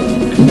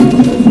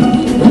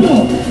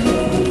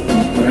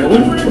I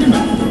would recommend it.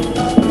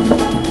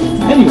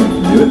 Anyone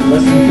can do it in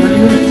less than 30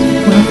 minutes.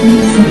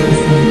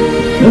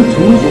 No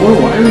tools or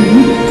wiring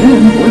needed.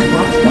 And voice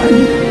box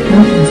guided.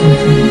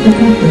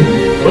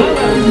 Well,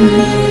 that was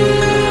easy.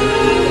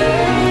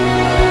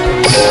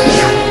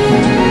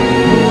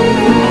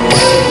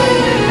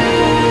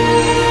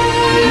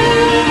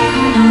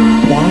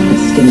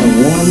 In the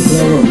warm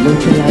glow of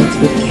winter nights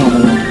with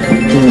Cadillac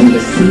during the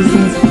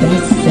season's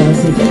best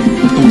sales event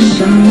and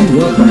shine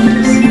your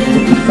brightness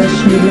with the fresh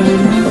new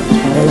line of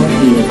Cadillac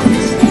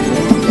vehicles.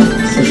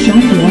 So shop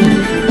now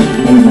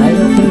and buy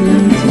your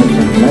feelings with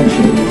the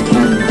luxury of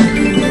Cadillac.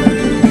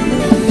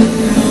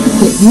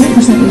 Get 0%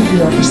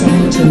 APR for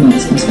 72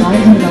 months plus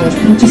 $500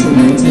 purchase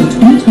allowance in the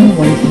 2021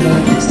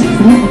 Cadillac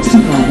XT4,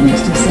 XT5, and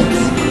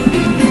XT6.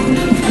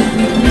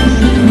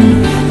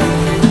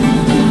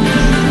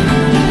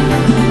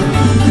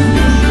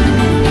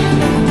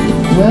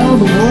 Well,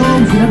 the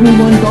world's #1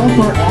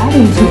 golfer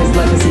adding to his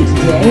legacy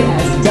today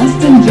as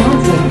Dustin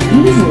Johnson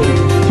easily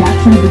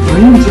captured the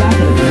green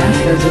jacket of the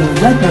Masters in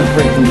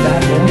record-breaking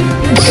fashion.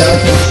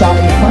 Johnson shot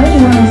a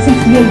final round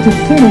 68 to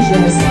finish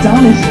an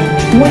astonishing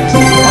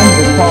 20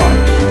 under par,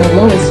 the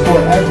lowest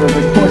score ever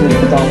recorded at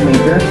the golf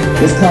major.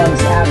 This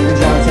comes after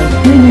Johnson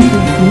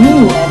previously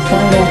blew a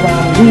final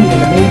round lead in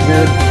the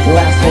major the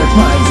last 4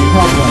 times he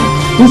held one.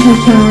 This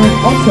return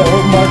also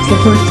marks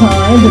the first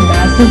time the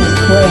Masters was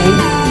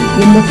played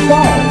in the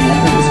fall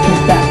after it was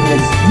pushed back from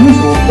its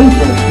usual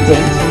April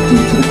date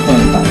due to the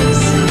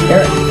coronavirus.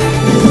 Eric.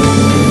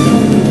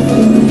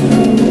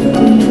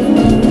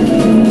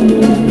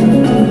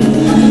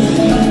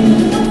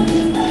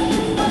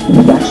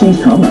 The vaccine's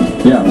coming.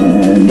 Yeah.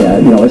 And,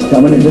 it's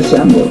coming in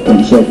December.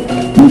 And so you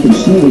can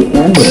see the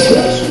end of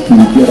this. You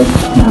just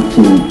have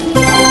to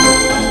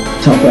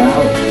tough it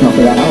out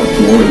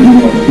for a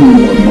few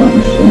more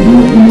months and do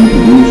what you need to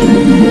do so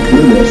that you get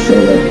through this so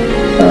that,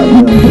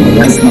 when the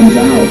light comes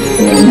out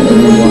and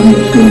everyone is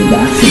getting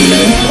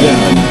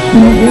vaccinated,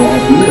 we're all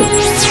here.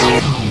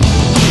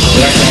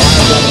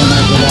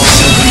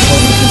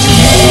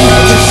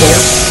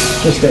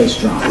 Just stay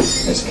strong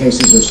as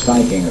cases are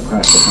spiking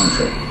across the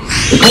country.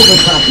 The COVID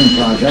tracking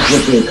project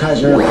with the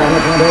Kaiser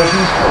Family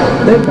Foundation,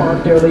 they've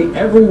marked nearly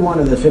every one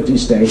of the 50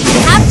 states.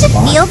 Have to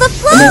feel the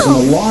flow. There's an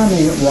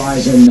alarming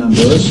rise in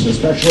numbers,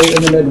 especially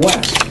in the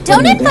Midwest.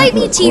 Don't invite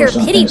me to your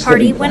pity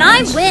party when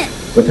I win.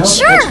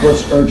 Sure.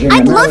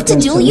 I'd love to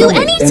duel you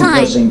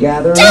anytime.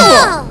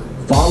 Duel!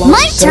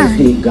 My turn.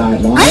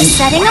 I'm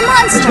setting a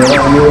monster.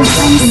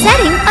 I'm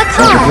setting a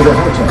card.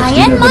 I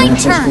end my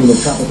turn.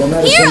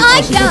 Here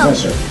I go.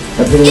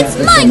 It's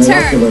my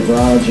turn.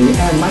 Virology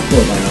and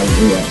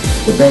microbiology at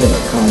the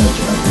Baylor College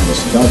of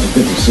Medicine. Dr.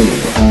 Good to see you.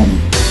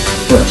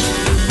 First,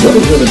 what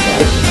is your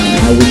advice on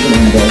how we should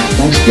handle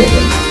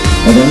Thanksgiving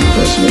and then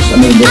Christmas? I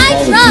mean, there's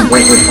always some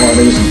birthday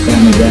parties and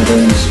family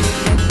gatherings.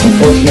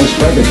 Unfortunately,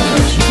 spread the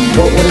virus.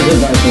 What is your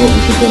advice on what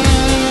we should do?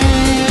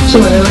 So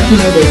the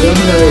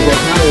governor of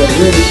Ohio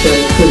really said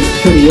it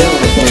pretty well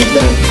about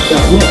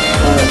that look,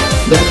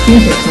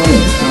 vaccines are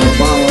coming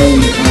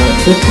following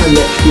this time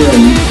next year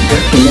and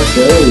actually much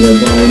earlier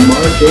by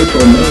March,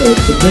 April, May, a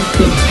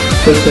significant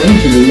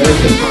percentage of the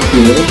American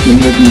population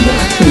will be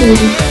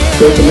vaccinated.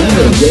 So it's a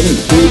matter of getting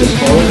through this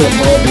horrible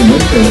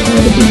winter.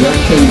 The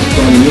projections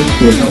from the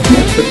Institute of Health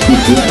Metrics in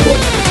Seattle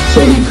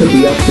say it could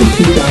be up to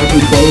 2,000,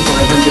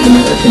 2,500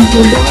 Americans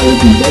will die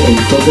every day.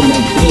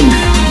 COVID-19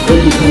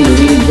 could become the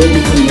leading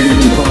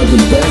cause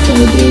of death on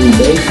a daily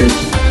basis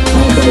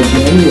by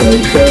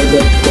January. So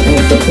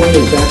the point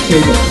is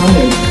vaccines are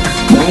coming.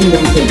 Now you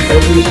want to take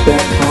every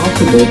step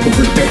possible to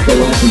protect the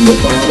life of your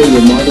father,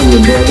 your mother,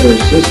 your brother, or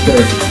sister,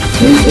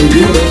 and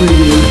do whatever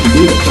you need to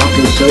do to stop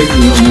the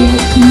surgery on the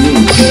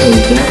ICU,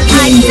 because that's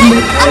when the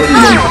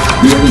mortality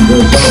really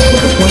goes up.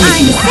 But the point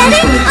is you have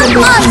to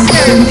a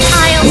monster.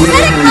 I'll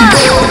set a card.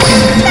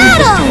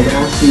 Battle.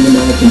 Asking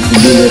Americans to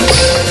do this.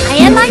 I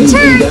end my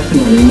turn.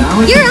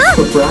 Now You're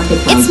up.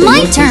 It's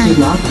my turn. This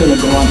is not going to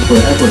go on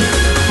forever.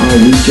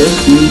 We just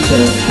need to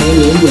hang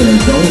in there.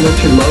 Don't let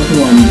your loved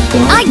ones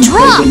die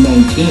from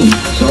COVID-19.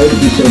 Sorry to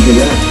be so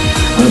direct.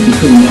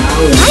 Between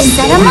now and I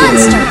set a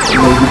monster.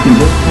 You can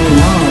just hang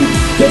on.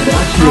 Get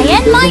vaccinated. I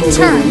end my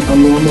turn.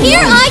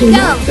 Here I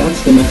go.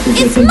 That's the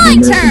message. It's my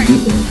turn.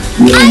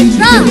 I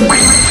drum.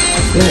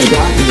 Yeah,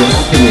 Doctor, you're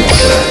happy with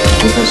that.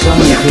 Because so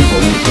many people,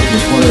 we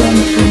reported on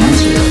this for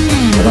months ago,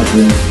 about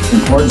the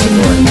importance of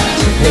wearing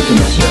masks and taking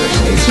it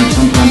seriously. It seems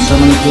sometimes so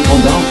many people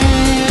don't,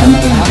 and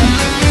they haven't.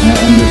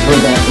 And we've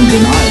heard that from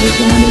deniers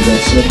when they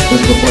get sick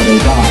just before they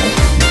die,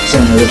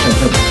 saying they wish I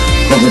took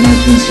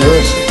COVID-19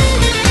 seriously.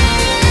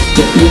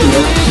 You're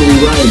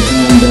absolutely right,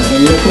 and there's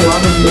a lot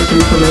of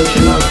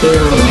misinformation out there,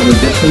 a lot of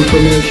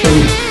disinformation.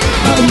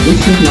 This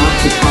is not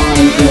the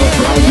time,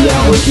 for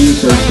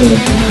ideologies or to,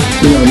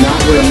 not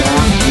wear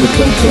masks with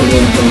some sort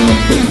of,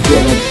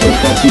 if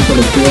that's some sort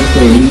of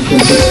political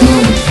allegiance. It's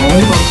not. It's all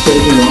about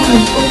saving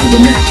lives over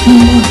the next few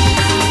months.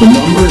 The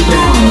numbers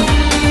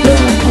are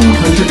that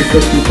 150,000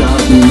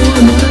 more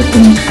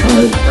Americans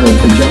are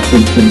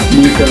projected to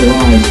lose their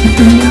lives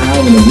between now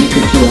and a week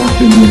or two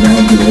after the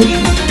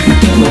inauguration. You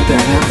can't let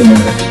that happen,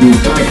 Eric. We've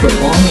got to put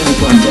all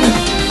hands on deck.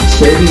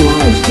 Saving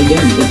lives.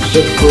 Again, it's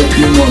just for a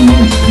few more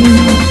months.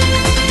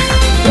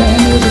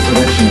 And there's a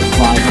prediction of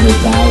 500,000,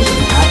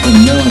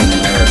 500,000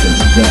 Americans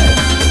dead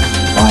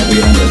by the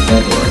end of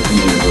February from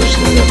the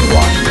University of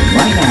Washington.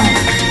 Right now,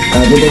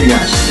 the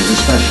Midwest is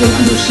especially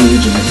under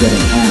siege and is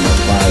getting hammered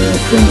by a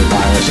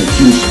coronavirus, a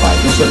huge spike.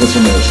 Let's look at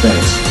some of those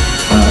states.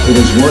 It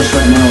is worse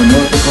right now in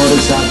North Dakota,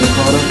 South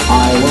Dakota,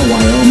 Iowa,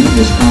 Wyoming,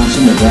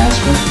 Wisconsin,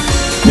 Nebraska,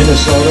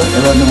 Minnesota,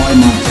 Illinois,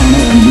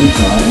 Montana, and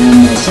Utah.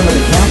 And some of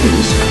the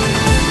counties,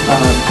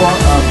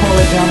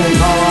 Corley County in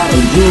Colorado,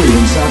 Dewey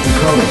in South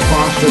Dakota,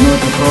 Foster,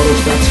 North Dakota,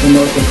 Stetson,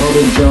 North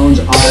Dakota, Jones,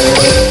 Iowa,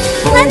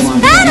 Pearl,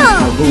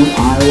 Montana, Calhoun,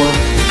 Iowa.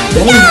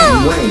 They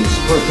have rates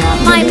per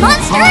capita My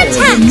monster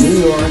attacks.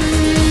 New York,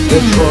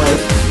 Detroit,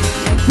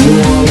 New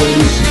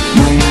Orleans,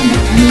 Miami.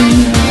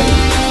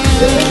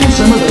 In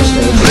some of those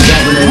states, the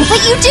governors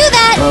But you do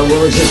that.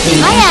 were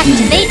resisting I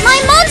activate my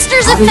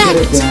monster's How do you get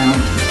effect. it down?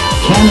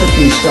 Can it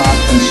be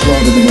stopped and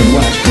slowed in the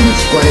Midwest when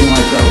it's spreading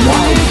like a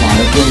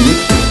wildfire for a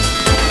week?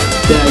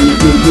 Yeah, you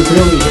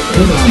really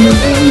hit on it,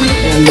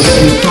 and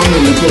the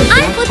problem is this.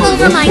 I flip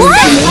over my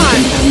set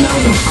card.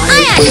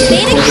 I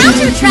activate a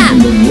counter trap.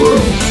 In the world,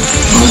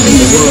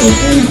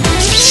 and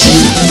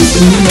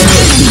you know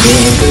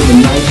people they're the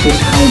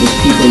nicest, kindest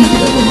people you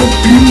could ever hope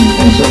to meet,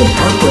 and so it's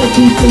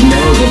heartbreaking to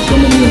know that so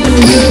many are going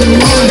to lose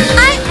their lives.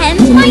 I end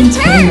It's my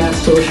turn.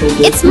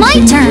 It's my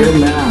turn. Wear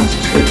masks.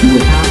 If you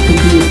would have to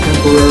do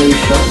temporary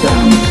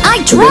shutdowns.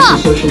 I draw.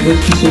 Social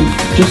distancing,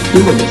 just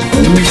do it.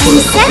 Only for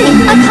a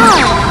Setting a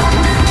card.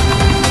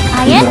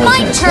 I end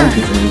my turn.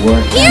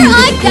 Here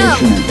I go.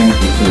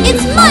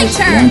 It's my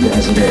turn.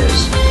 As it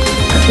is,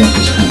 I think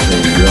this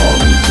country we all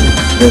need to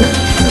live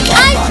in a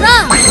I draw.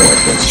 before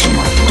it gets too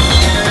much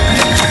worse.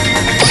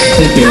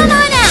 Come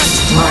on out.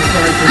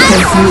 I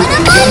summon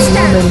a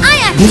monster. I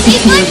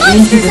activate my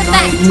monster's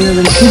effect.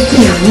 Nearly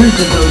 15 years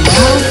ago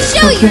now,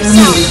 Show her family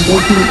yourself. is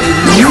making a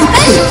I new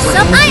special film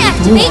sum. I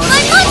activate my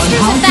on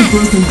monster's how the effect.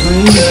 broken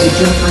brain is the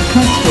Jennifer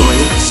Test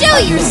story. Show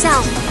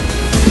yourself.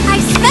 I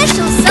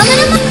special summon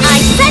a I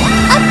set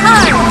a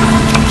card.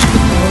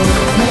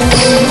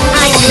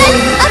 I set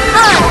a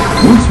card.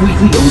 Once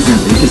weekly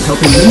Ozempic is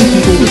helping many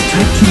people with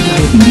type 2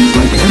 diabetes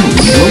like Emily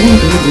lower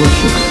their blood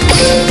sugar.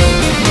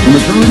 The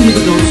majority of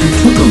adults who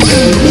took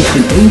Ozempic reached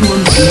an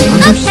A1C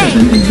under 7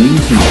 and maintained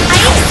it.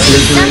 I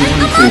summon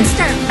a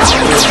monster.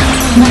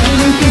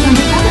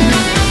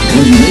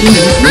 And you may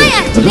know I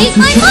activate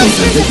my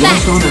monster's Ozempic effect.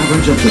 lost on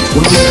average up to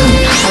 12 pounds.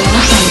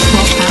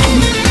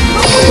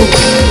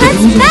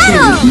 Let's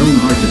battle.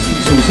 Known heart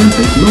disease,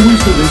 Ozempic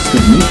lowers the risk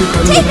of major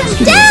Take him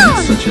cardiovascular down.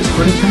 events such as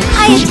heart attack,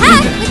 I stroke,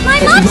 attack and with death.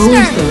 my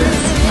monster.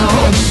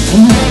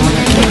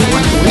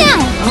 Now,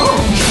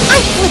 I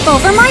flip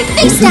over my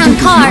face down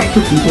card.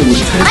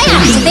 I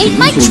activate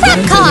my trap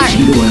card.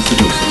 Do not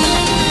share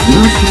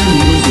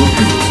needles or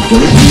pills.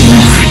 Don't use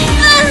them.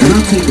 Do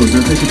not take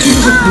Ozempic if you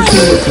have a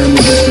personal or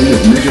family history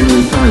of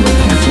medullary thyroid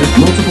cancer,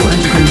 multiple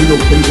endocrine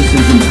neoplasia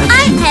syndrome type 2,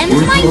 end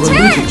or if my you are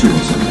turn. allergic to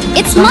Ozempic.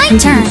 It's Stop my taking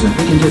turn.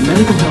 Ozempic and get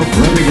medical help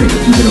right away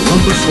if you get a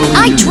lump or swelling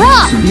I in your draw.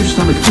 neck, severe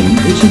stomach pain,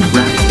 itching,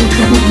 rash, or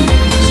trouble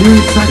breathing.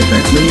 Serious side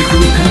effects may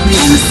include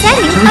pancreatitis.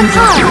 setting Tell a your doctor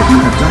card. if you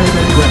have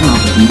diabetic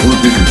retinopathy or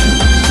vision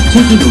changes.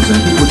 Taking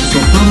Ozempic with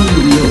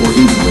sulfonylurea or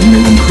insulin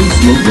may increase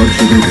low blood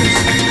sugar risk.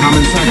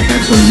 Common side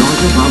effects are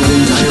nausea,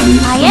 vomiting, diarrhea,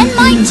 I stomach end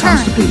my pain, and turn.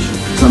 constipation.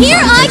 Some Here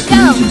side I effects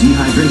can go. lead to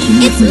dehydration,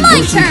 It's which may my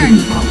worsen turn.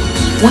 kidney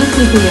problems. Once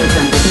weekly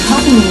Ozempic is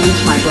helping me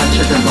reach my blood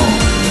sugar goal.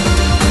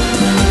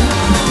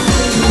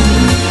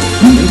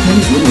 You may pay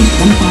as little as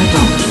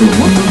 $25 for a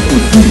 1-month or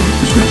 3-month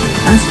prescription.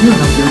 Ask your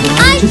healthcare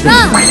provider today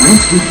draw. about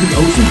once weekly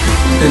Ozempic.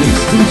 An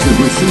exclusive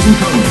with Susan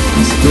Collins.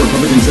 The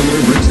Republican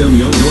senator breaks down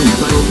the ongoing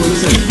battle for the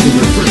Senate in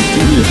her first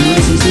TV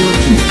appearance since the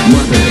election.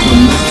 Mark ahead on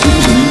Masked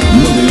Supervision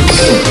Monday on the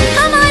show.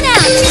 Come on out.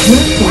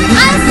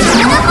 I'll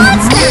summon a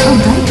monster.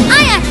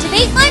 I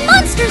activate my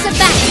monster's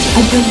effect.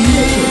 A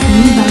delicious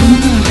new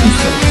vitamin is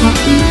so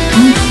healthy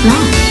and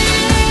strong.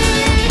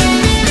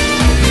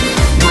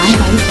 My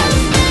body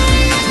vitamin.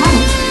 Help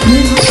me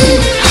healthy.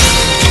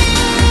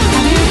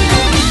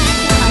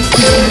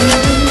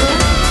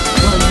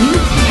 Well, you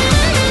can.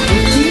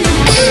 With two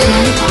next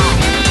one five.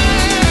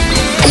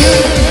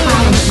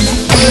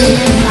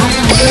 Serious power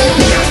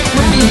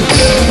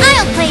next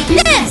I'll play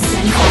this. I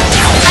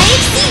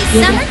exceed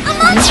summon a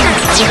monster.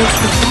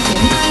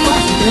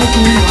 plus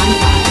built-in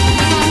Wi-Fi.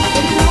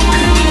 It's all on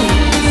the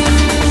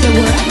so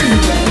wherever you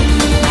go,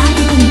 now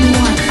you can do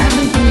more of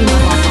everything you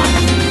love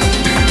online.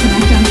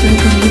 Connect on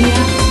social media,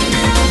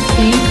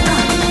 stay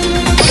informed,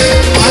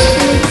 watch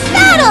videos,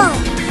 Battle.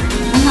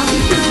 and help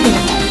your kids get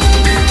ahead.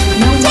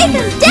 No Take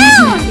wonder him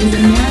down. internet is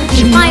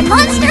America's My number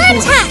one monster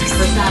source attacks.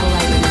 for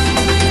satellite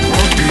internet.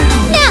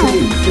 Now,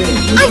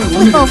 I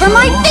flip over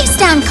my face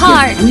down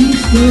card.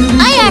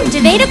 I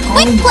activate a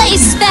quick play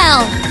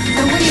spell.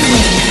 So what are you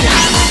waiting for?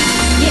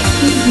 Get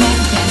Keys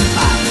Next Gen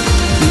 5.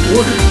 The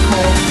order is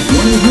called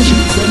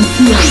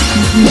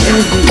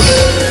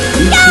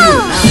 1-800-728-2340. Go!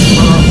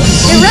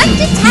 Direct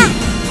attack.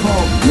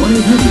 Call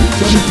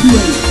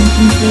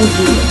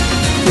 1-800-728-2340.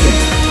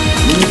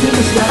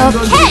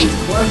 Okay.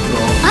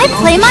 I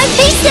play my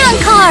face down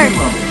card.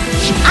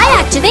 I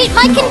activate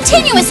my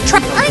continuous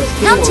trap. I'm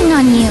counting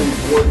on you.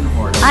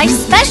 I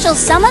special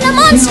summon a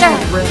monster.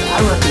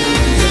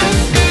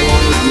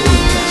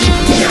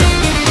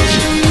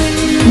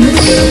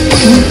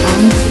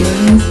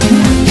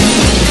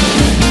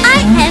 I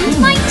end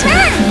my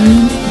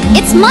turn.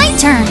 It's my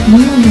turn.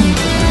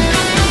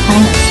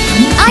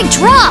 I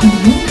draw.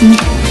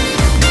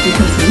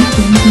 Because we've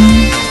been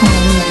here all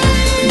along.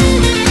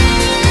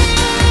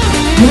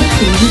 Your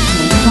favorite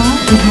candy bar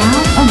is now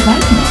a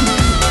vitamin.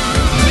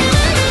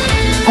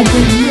 A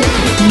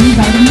delicious new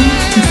vitamin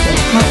to stay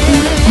healthy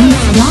and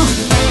strong.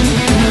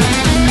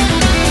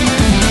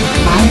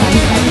 My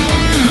vitamin.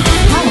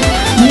 Health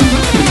made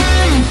healthy.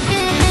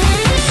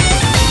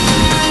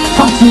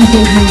 Fox News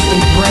debuts a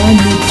brand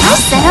new I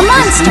set a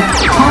monster.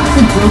 Off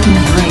the Broken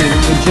Brain,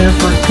 the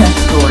Jennifer Test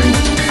story.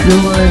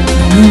 You'll learn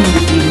new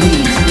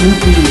elites, new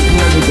fees,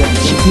 new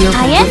evidence, and hear from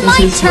I end my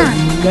witnesses who turn.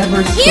 have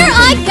never Here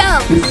I spoken go.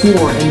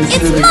 before in this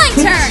It's nearly my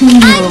turn.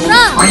 15-year-old I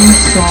draw.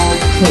 unsolved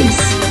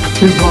case.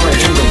 Here's Laura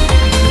Ingle.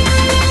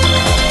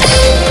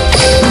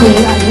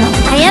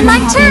 I end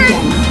my turn.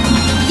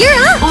 You're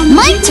up.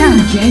 My turn.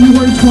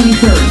 January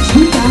 23rd,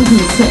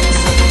 2006,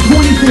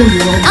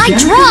 24-year-old I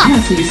Jennifer draw.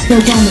 Tessie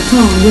spoke on the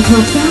phone with her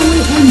family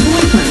and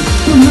boyfriend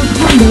from her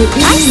condo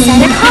in I set a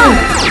Orlando,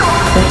 card.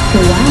 Florida. That's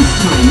the last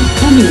time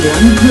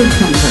anyone heard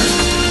from her.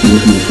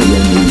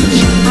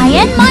 I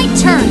end my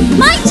turn.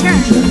 My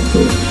turn.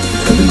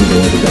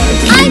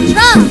 I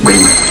draw.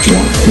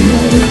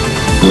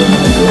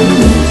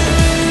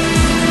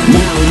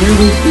 Now,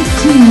 nearly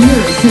 15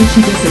 years since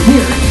she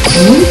disappeared,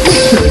 new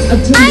pictures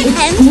obtained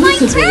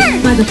exclusively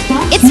by the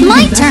Fox News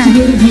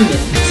investigative unit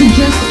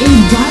suggest a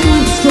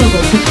violent struggle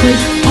took place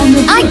on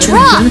the foot of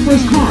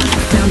Jennifer's car,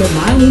 found a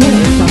mile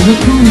away from her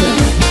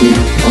condo.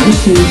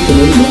 Honestly, to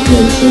me, looked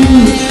like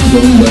someone was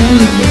going down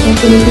and the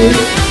company did,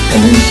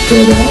 and then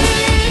spread out,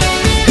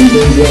 and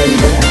then dragged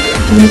back.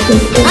 And it's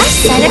like, I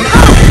set it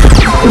up.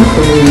 And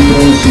suddenly you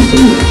can see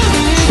fingers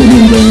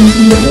sitting down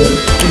in the head.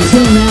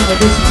 Until now,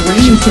 this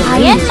grain I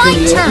end my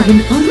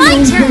turn. My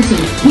turn.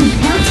 Who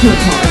parked her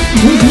car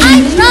was the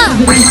main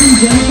evidence in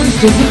Jennifer's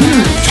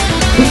disappearance.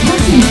 The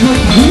person took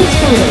these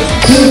photos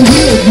and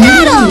revealed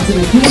Battle. in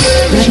a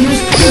case that has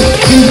spooked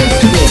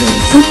investigators.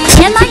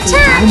 And my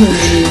turn.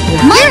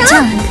 My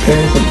turn.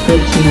 There's a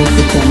good chance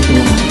it's going to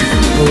lie.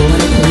 But in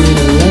order for me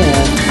to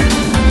live,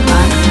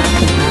 I have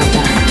to have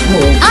that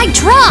hope. I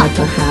draw. That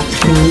perhaps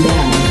one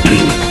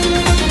day,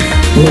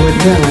 Lord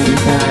willing,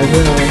 that I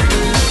will.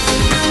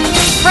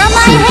 From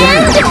my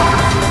hand,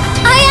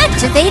 I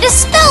activate a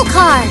spell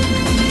card.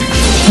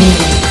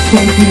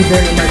 Thank you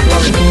very much,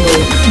 Robert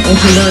Blue. And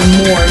to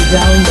learn more,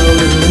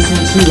 download and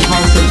listen to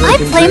House of I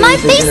Broken play my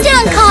Dreams face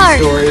down card.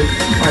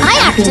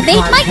 I activate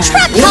my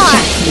trap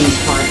card.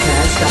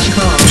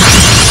 Newspodcast.com.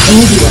 And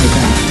we'll be right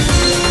back.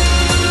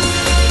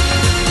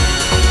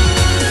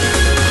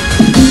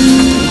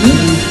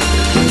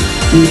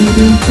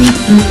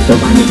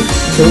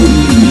 So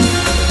easy.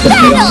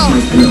 Battle!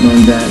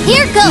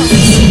 Here goes.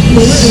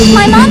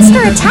 My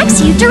monster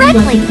attacks you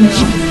directly.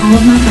 All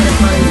of my credit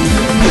cards.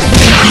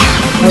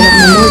 I got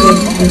my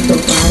mortgage and so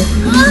far.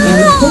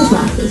 And school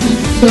classes.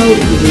 So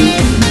easy.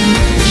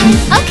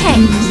 Okay.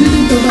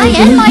 I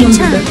end my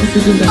turn.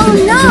 Oh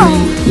no!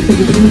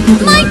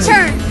 My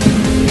turn!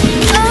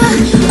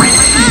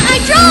 I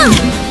draw!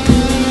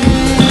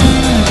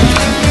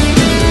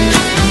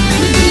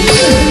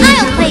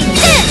 I'll play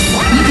this!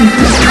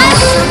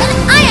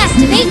 I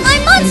activate my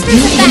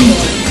monster's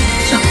effect!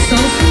 Shop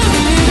sauces,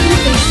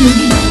 face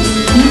movie dolls,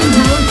 even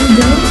powerful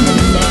dough,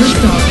 and never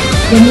stop.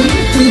 The movie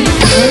included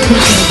power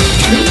pictures.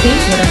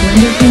 Rethink what a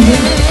blender can do.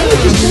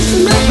 Age is just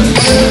a number.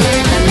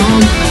 And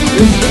long time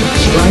wisdom.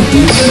 Try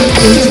these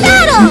proteins.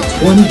 Battle!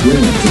 20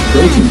 grams of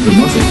protein per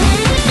muscle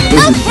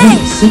pound. Okay.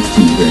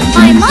 16 grams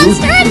My of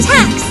monster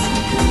attacks!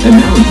 And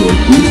now enjoy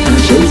Boost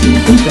Pack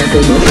Protein from Cafe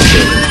Muscle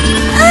Protein.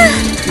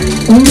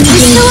 I'm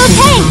still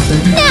okay!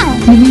 Now,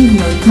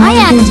 I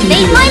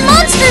activate my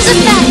monster's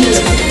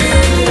effect!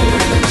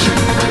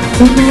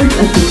 Upwards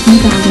of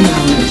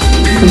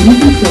 $15,000. So you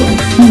can still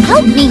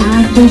Help me!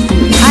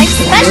 I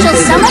special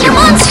summon a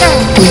monster!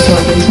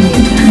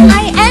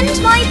 I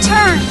end my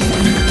turn!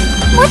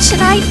 What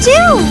should I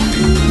do?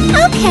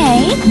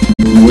 Okay.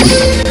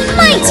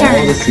 My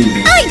turn!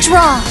 I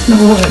draw!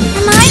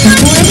 Am I not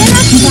good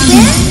enough to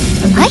win?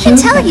 I can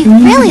tell you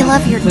really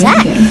love your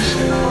deck!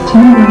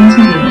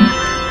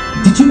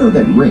 Did you know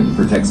that Ring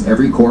protects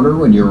every corner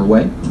when you're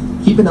away?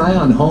 Keep an eye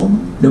on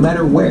home, no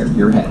matter where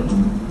you're headed.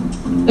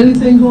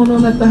 Anything going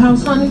on at the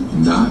house, honey?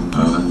 Not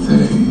a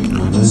thing.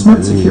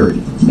 Smart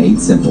security, made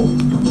simple.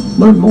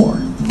 Learn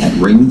more at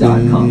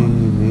ring.com.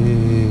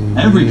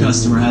 Every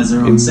customer has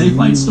their own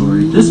Safelite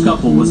story. This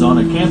couple was on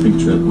a camping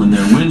trip when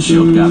their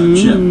windshield got a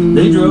chip.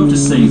 They drove to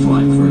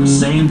Safelite for a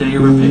same-day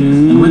repair,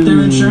 and with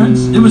their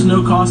insurance, it was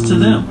no cost to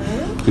them.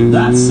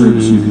 That's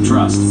service you can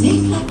trust.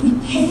 Safelite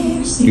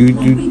repair,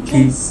 Safelite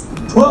replace.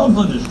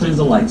 1,200 strings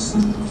of lights.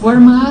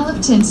 1/4 mile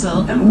of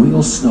tinsel. And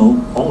real snow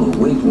all the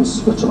way from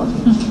Switzerland.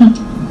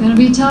 Gonna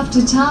be tough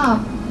to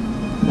top.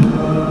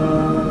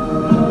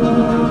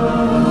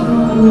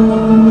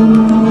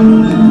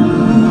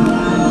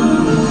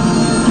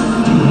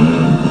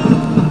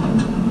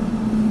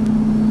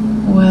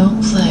 Well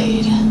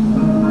played.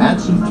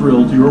 Add some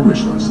thrill to your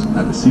wish list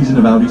at the Season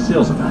of Audi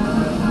sales event.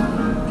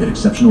 Get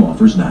exceptional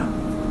offers now.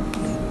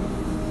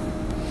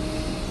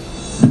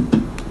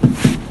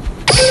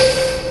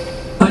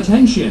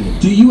 Attention!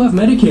 Do you have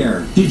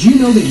Medicare? Did you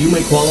know that you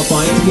may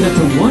qualify to get up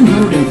to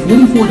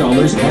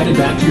 $144 added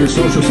back to your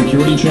Social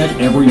Security check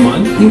every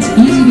month? It's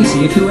easy to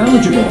see if you're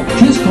eligible.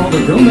 Just call the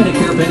Go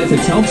Medicare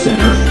Benefits Help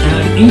Center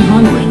at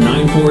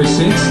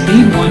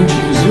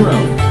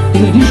 800-946-8120.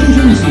 In addition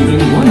to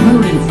receiving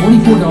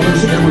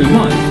 $144 every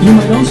month, you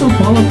might also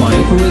qualify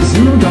for a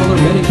 $0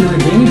 Medicare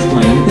Advantage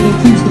plan that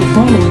includes the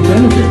following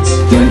benefits: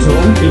 dental,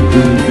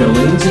 including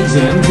fillings,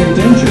 exams, and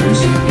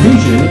dentures;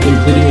 vision,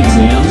 including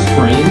exams,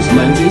 frames,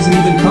 lenses, and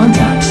even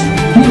contacts;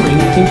 hearing,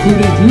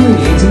 including hearing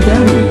aids and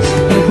batteries;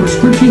 and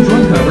prescription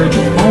drug coverage,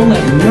 all at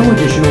no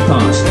additional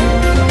cost.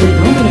 The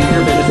Go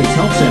Medicare Benefits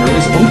Help Center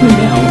is open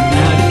now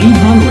at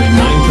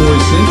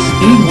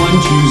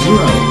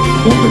 800-946-8120.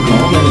 Both the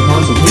call and the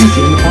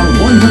consultation are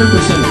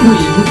 100%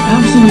 free with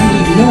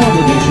absolutely no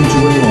obligation to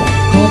enroll.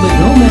 Call the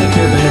Go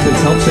Medicare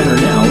Benefits Help Center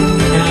now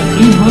at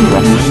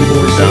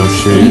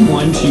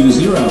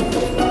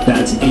 800-946-8120.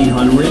 That's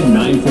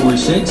 800-946-8120.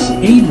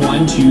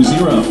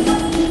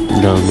 406-8120.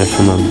 Don't mess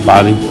with my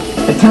body.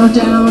 The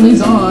countdown is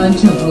on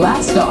to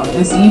blast off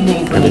this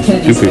evening from the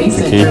Kennedy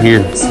Space Center.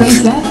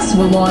 SpaceX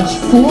will launch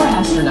 4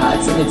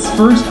 astronauts in its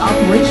first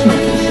operational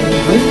mission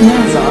with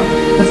NASA,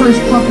 the first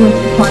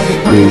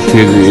public-private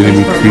partnership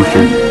enemy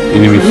creature.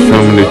 Enemy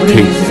summon that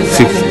takes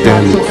 6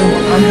 damage.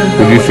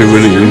 Producer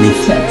really enemy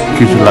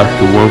creature like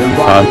the 1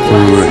 for 5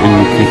 turn or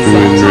enemy creature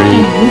in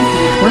range.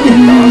 For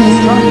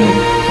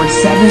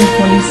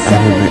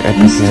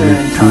 7:27 Eastern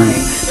Time.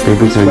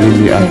 Maybe I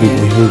need I think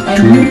we hit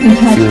 2. And you can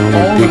catch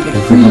all of the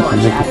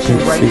pre-launch action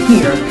right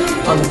here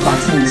on the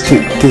Fox News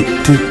channel.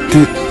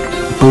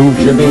 Boom.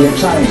 Should be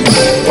exciting.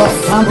 Well,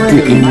 Tom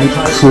Brady, Mike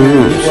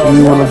Tyson,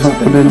 you wanna fuck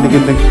with that nigga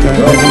like that?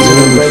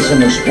 Race in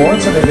the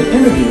sports, and they've been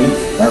interviewing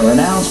by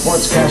renowned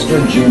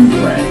sportscaster Jim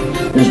Gray.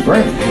 Here's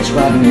Brady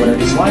describing what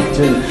it's like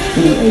to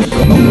be a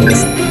GOAT.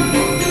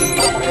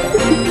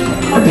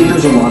 I think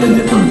there's a lot of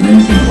different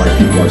reasons why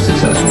people are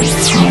successful.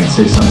 I'd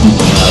say some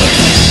people have,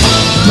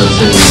 let's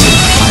say,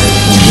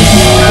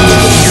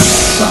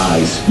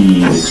 size,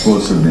 speed,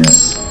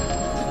 explosiveness.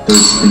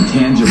 There's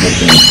intangible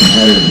things,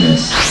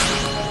 competitiveness,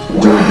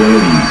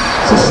 durability,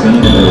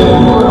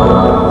 sustainability,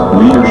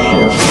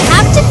 leadership.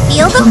 Have to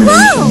feel the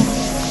flow.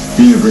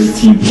 Being a great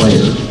team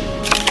player.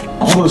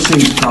 All those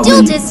things probably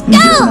in different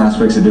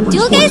aspects of different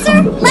sports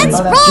come into play.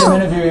 Let's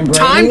roll.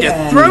 Time to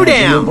throw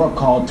down.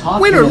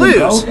 Win or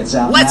lose,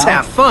 let's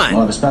have fun.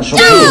 We'll have a special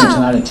show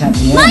tonight at 10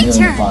 p.m. here on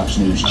the Fox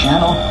News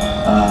channel.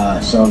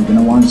 So you're going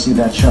to want to see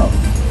that show.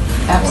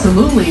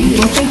 Absolutely.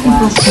 Well, thank you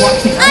for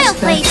watching us. I'll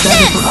play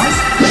this.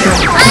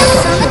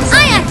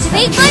 I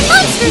activate my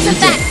monsters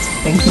effect.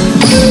 Thank you.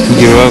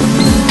 Give up.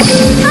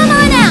 Come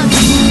on out.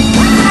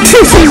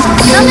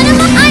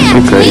 I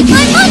activate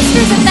my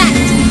monsters effect.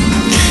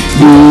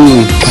 You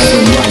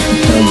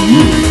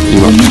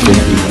want to go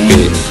to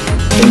bed.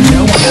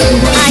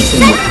 I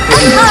set a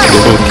card.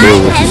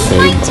 I end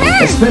my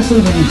turn. Especially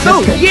when you just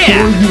got 4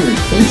 years.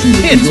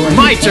 It's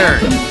my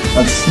turn.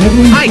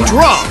 I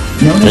draw.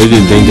 They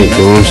just think they're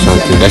doing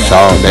something. That's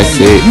all. That's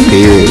it.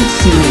 Period.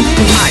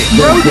 I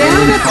throw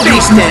down and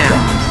face down.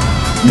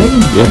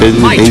 Yeah, they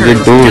just think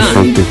they're doing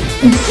something.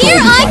 Here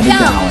I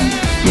go.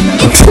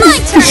 It's my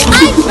turn.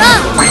 I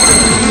draw.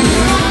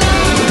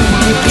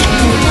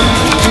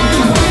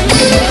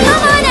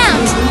 Come on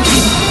out.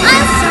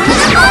 I'll summon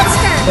a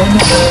monster.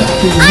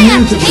 I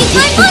activate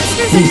my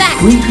monsters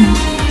effect.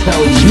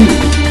 Tell you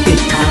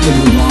it's time to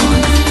move on.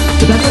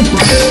 But that's like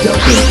Brian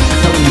Stoker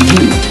telling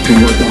you to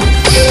work out.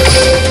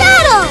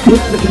 Battle!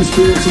 Yeah, the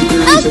conspiracy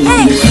theories.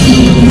 Okay.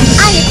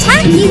 I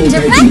attack you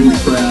directly.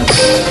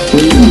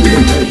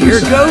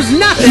 Here goes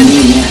nothing.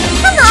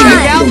 Come on.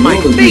 Check out my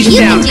face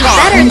You down can do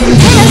card. better than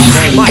this.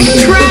 My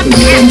trap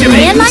And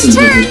activates. my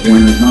turn.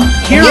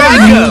 Here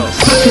I go.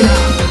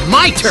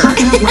 My turn.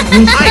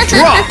 I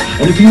draw.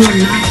 And if you are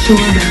not sure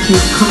that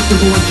you're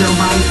comfortable with Joe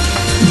Biden,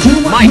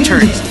 My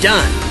turn's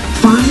done.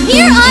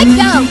 Here I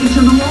go.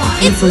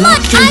 It's my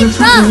I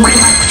draw.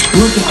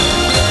 Look at it.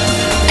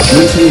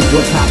 Which is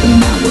what's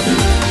happening now with it.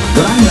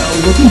 But I know,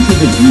 looking to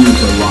the views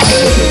are live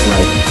with it,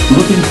 like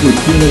looking to a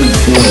teenage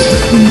boy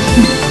between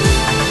shoes.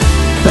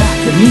 Fact,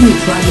 the media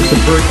tried to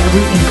subvert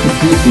every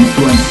institution to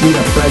unseat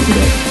a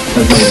president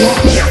as they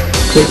lost.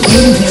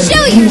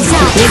 Show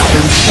yourself.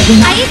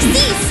 I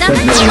exceed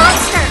summon the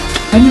monster.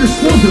 And you're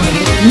still doing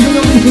it, even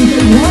though you think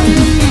they won.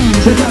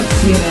 Check out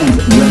CNN's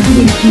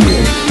Resident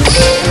Duel.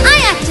 I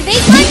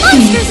activate my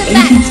monsters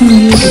effect. 82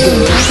 years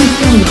ago,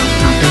 still not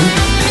happening.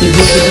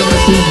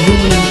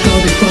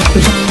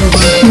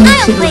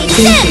 I'll play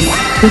this.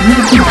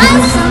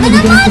 I'll summon a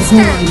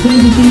monster. And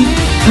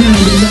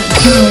in that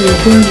tower of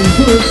burning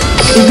books,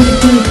 is going to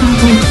play a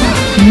top on top,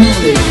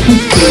 knowledge,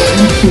 history,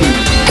 and truth.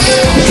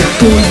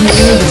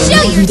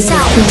 Show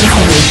yourself.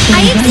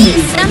 I exceed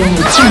summon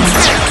the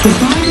monster.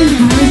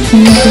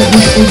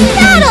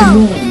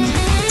 Battle.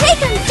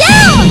 Take him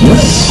down.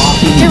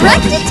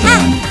 Direct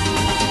attack.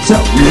 So,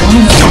 you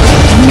want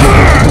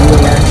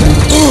to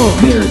know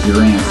there's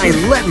your answer. I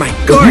let my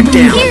guard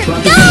down. Here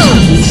goes.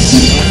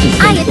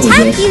 I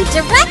attack you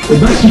directly.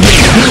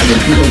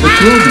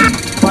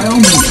 By all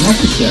means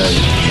necessary.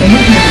 And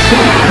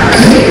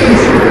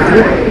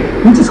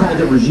we just called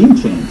it regime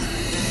change.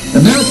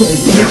 America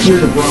has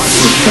interfered abroad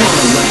for far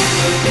less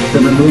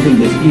than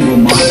removing this evil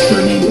monster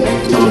named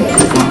Donald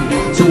Trump.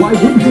 So why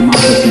wouldn't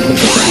democracy take the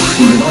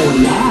vaccine it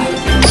already has?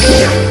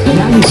 And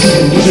now you see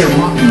the media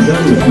mocking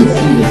those who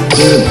see this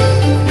clearly.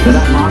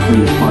 That mockery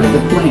is part of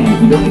the plan. If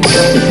you don't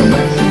accept this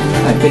election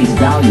at face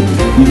value,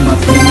 you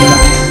must be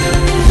nuts.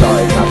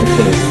 Sorry, it's not the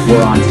case.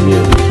 We're on to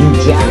you. You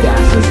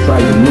jackasses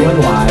tried to ruin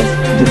lives,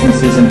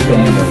 businesses, and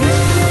families.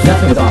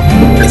 Nothing is off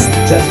limits.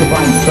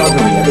 Justifying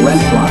thuggery at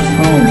restaurants,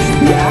 homes.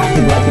 You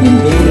acted like an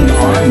invading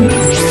army.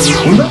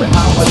 Remember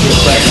how much your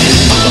president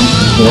becomes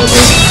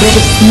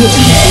horrible?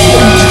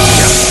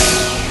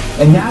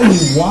 And now you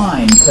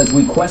whine because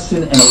we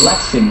question an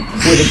election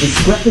where the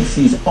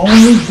discrepancies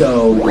only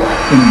go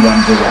in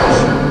one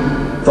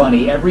direction.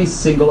 Funny, every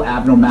single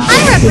abnormality.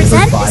 I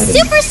represent the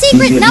super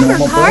secret number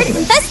card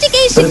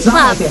investigation but it's not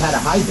club. like they had to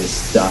hide this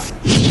stuff.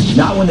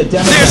 Not when the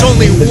Democrats There's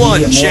only and the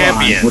one media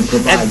champion, morons would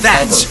provide and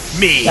that's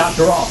cover. me.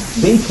 After all,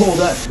 they told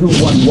us who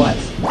won what.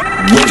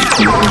 Way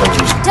too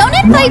early. Don't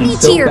invite me Wanting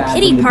so to your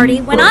badly pity to party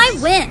be when first.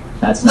 I win.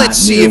 That's Let's not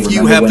see new. if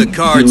you Remember have the when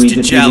cards Dewey to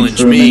defeated challenge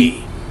Truman?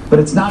 me. But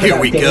it's not Here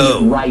about we getting go.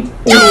 it right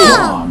or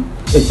wrong.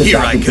 It's Here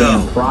about I the go.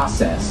 damn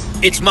process.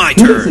 It's my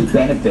Who does turn. it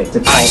benefit to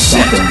I call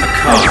set something a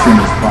as card. soon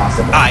as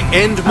possible? I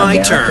end my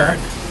America? turn.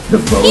 The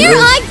voters? Here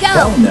I go.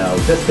 Oh no,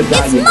 just the guy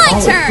It's you my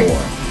call turn. it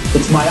for.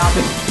 It's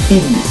myopic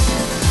idiocy.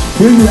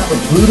 Here you have a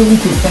brutally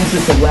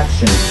contentious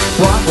election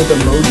fraught with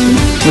emotion,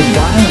 with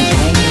violence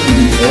hanging in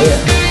the air.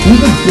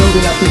 You've been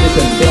building up to this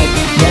event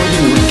more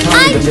than the return I'm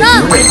of the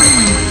drunk. Madrid.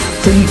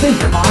 So you think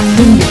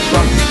caution is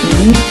from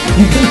speed?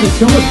 You think with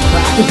so much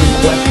practice and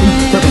questions,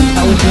 from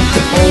intelligence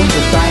to polling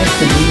to science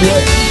to media,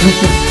 you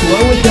should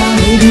slow it down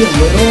maybe a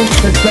little,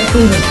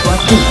 especially when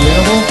trust is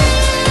minimal?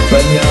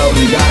 But no,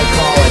 you gotta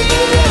call it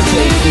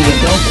ASAP and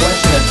don't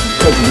question us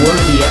because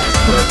we're the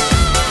experts.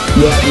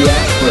 Yeah, the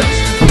experts.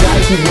 The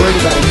guys who worried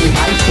about a new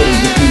ice age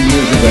a few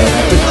years ago.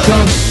 The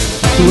chumps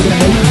who were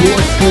gonna make your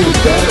schools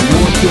better,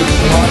 your kids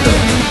smarter.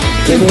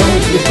 They will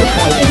always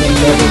disappoint and they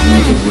never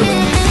leave the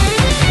room.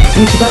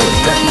 See, it's about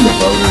respecting the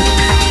voters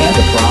and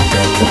the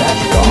process, but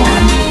that's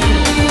gone.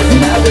 And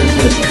now there's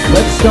this,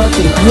 let's start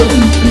the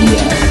healing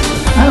BS.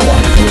 I don't want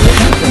to hear it,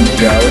 not from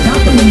Joe, not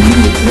from the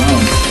media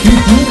drone. You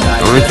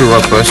demonize I'm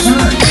interrupt us. Come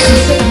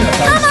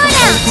on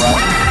out.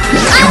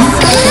 I'll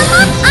summon them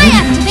up. I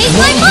activate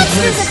my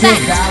monsters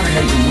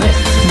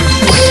effect.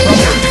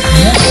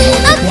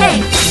 Okay.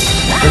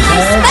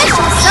 I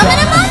special summon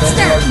a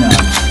monster.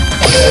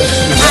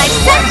 I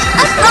set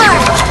a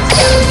card.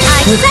 I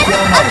set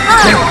a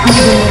card.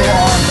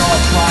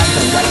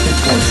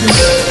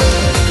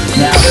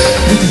 Now,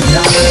 this is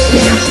not the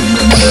station,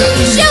 remember.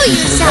 Show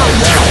yourself.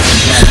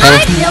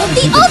 I build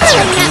the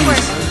overlay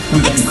network.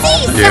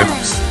 Exceed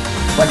summon.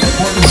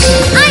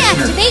 I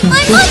activate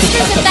my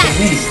monsters effect.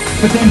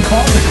 But then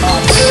call the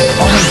cops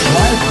on his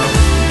driver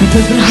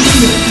because they're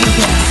doing it.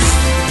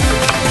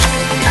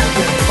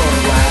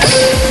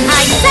 I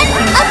set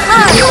a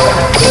card.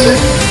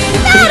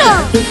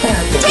 Battle!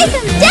 Take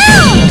him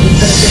down!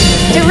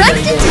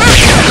 Direct attack!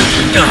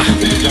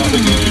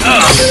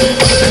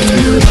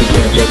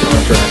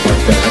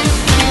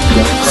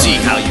 See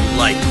how you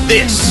like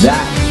this. That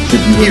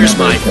should be Here's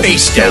my remembered because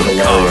face it's so down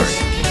hilarious.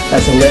 card.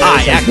 As hilarious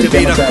I as the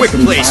activate a Democrats quick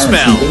and play tyrants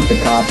spell. who hate the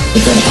cops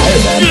but then hire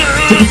them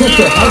to protect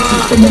their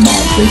houses from the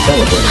mobs they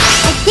celebrate.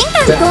 I think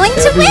I'm Zach, going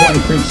to win.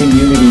 everyone preaching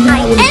unity now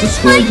I would have end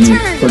destroyed my you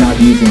turn. for not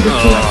using the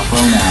correct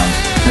pronoun.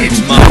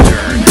 It's my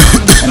turn.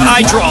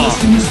 I draw.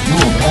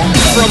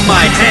 From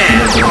my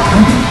hand,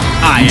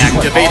 I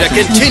activate a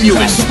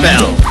continuous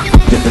spell.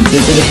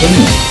 Differences in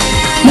opinion.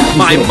 Now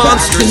My these little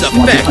monster's bastards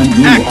want to effect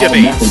undo all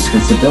activates. methods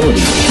for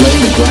civility,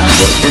 laying the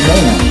groundwork for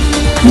mayhem.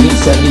 You think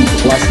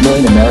 70+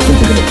 million Americans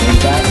are going to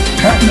take that?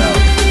 Heck no.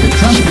 If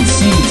Trump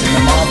concedes and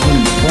the mob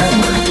moves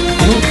forward,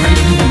 he'll create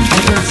an even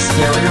bigger,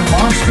 scarier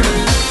monster.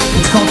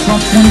 It's called Trump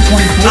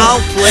 2024.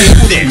 I'll play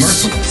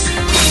this.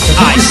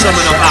 I summon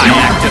a I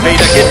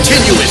activate a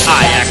continuous spell.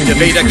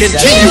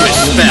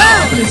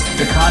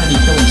 Economy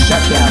killing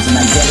shutdowns and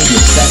identity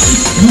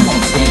obsessions, you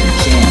won't stand a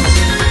chance.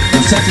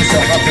 You'll set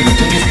yourself up for the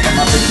biggest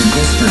comeuppance in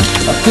history,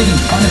 a fitting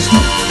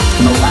punishment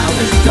for the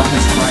loudest,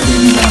 dumbest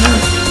crybabies on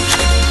earth.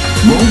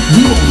 You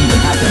won't even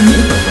have to make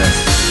a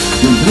list.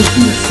 You'll do it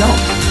for yourself.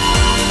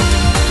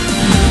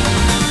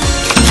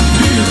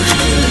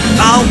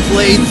 I'll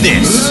play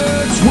this.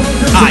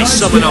 I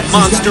summon a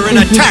monster in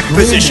attack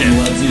position.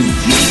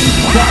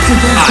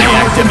 I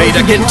activate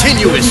a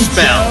continuous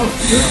spell.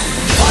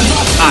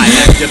 I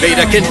activate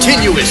a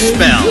continuous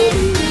spell.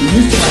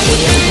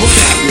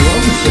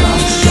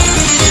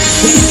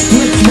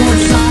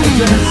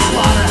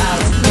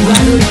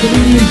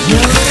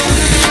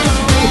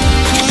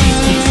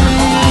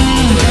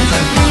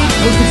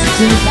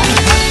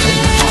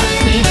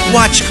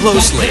 Watch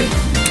closely.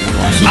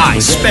 I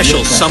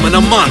special summon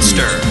a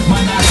monster.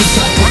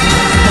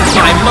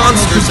 My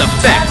monster's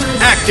effect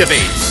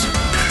activates.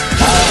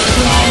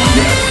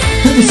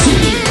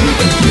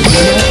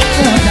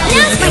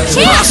 Now's my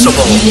chance.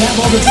 Possible.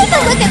 Take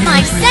a look at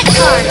my set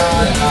card.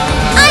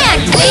 I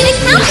activate a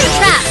counter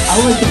trap.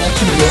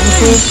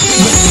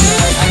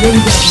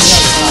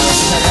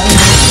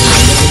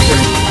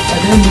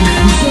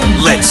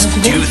 Let's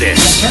do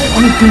this.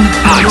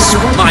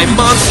 My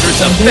monster's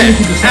effect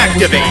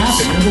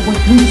activates.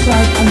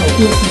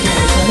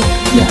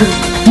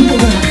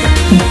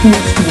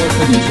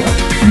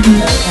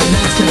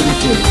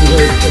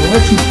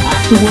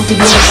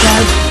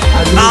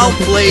 I'll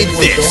play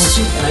this.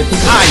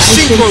 I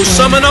synchro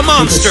summon a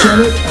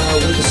monster.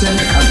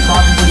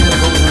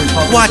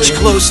 Watch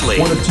closely.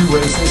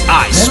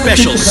 I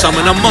special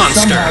summon a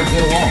monster.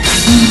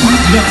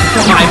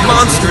 My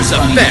monster's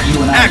effect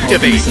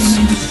activates.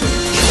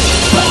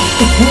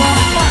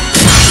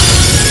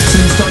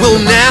 We'll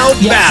now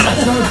battle.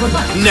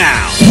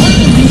 Now.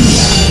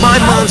 My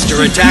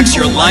monster attacks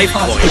your life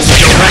points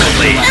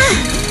directly.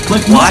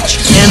 Watch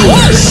and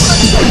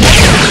listen.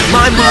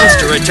 My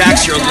monster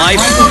attacks your life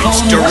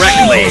points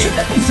directly.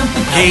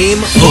 Game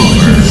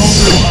over.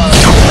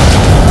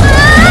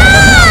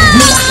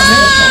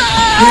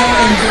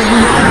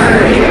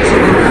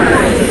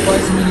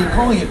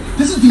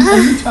 This is the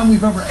only time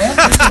we've ever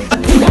asked.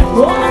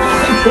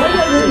 Why did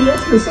I really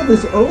ask myself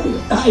this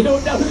earlier? I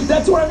don't know.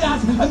 That's what I'm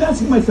asking. I'm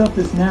asking myself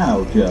this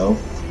now, Joe.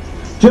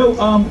 Joe,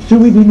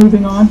 should we be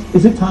moving on?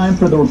 Is it time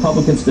for the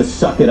Republicans to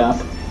suck it up?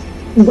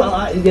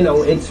 Well, you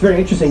know, it's very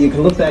interesting. You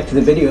can look back to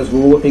the videos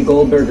where Whoopi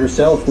Goldberg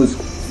herself was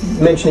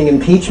mentioning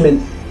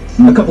impeachment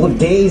a couple of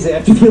days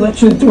after the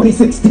election in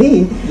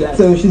 2016. Yes.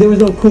 So there was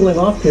no cooling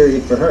off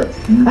period for her.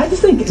 I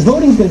just think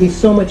voting's going to be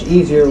so much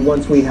easier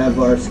once we have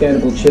our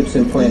scannable chips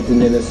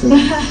implanted in us and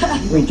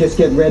we just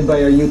get read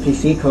by our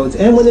UPC codes.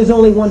 And when there's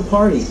only one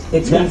party,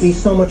 it's going to be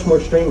so much more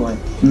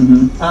streamlined.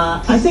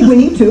 I think we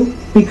need to,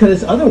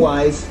 because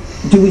otherwise,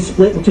 do we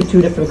split into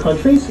two different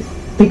countries?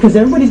 Because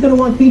everybody's going to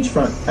want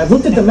beachfront. I've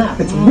looked at the map.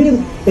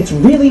 It's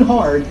really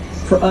hard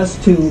for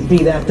us to be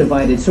that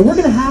divided. So we're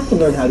going to have to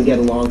learn how to get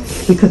along,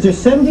 because there's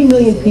 70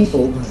 million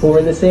people who are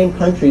in the same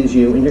country as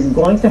you, and you're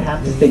going to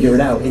have to figure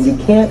it out. And you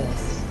can't,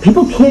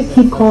 people can't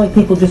keep calling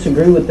people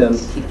disagree with them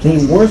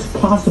the worst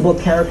possible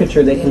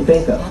caricature they can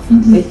think of.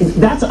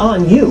 That's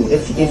on you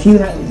if you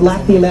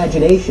lack the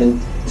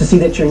imagination to see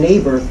that your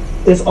neighbor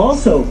is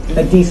also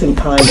a decent,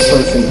 kind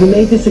person who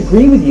may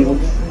disagree with you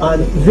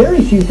on very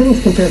few things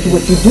compared to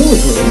what you do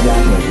with her.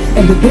 Exactly.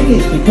 And the thing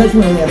is, because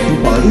we only have two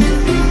parties,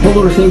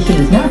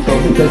 polarization is natural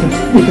because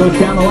it goes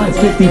down the line,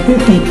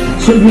 50-50.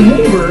 So your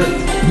neighbor,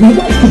 you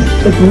guys can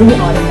agree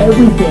on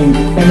everything,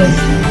 and then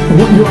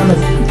you're on a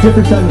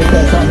different side of the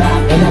fence on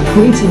that, and that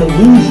creates an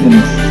illusion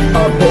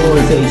of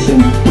polarization,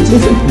 which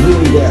isn't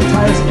really there.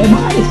 Tyrus, am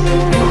I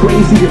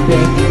crazy to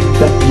think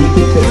that we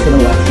could fix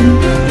an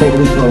election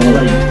totally thrown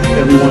away?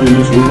 Everyone in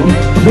this room?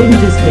 Maybe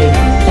just me.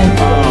 And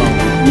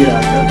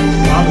yeah,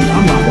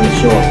 I'm not going to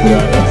show up for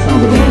that. That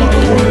sounds like a lot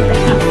of work.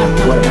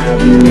 What have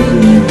you?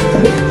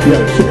 And,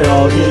 yeah,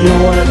 you know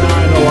what? Now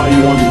I know why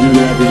you want to do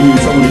that, because you need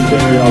someone to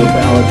carry all the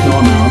ballots. No,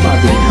 I'm not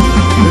doing that.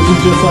 This is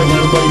just like when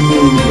everybody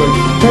moves. Like,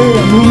 hey,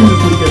 I'm moving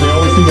this weekend. They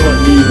always seem to let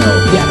me know.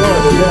 Yeah,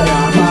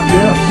 I'm not.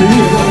 Yeah, see,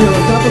 it's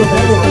top of the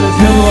table, and it's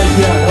never like,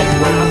 yeah, that's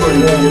crap, or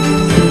anything.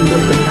 Can you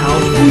lift the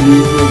couch? Can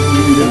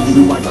you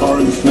do my car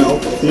in the snow?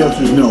 The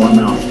answer is no, I'm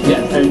out.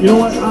 Yeah. And you know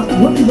what?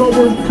 Whoopi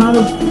Goldberg,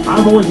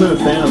 I've always been a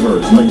fan of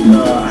hers. Like,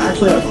 I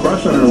actually had a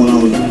crush on her when I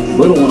was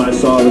little, when I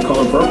saw The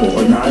Color Purple.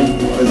 Like,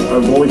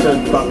 I've always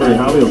thought very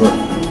highly of her.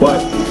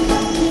 But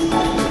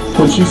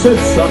when she said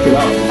suck it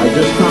up, I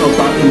just kind of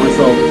thought to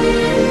myself,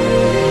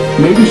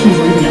 maybe she's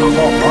leaving out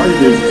how hard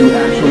it is to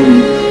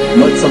actually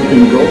let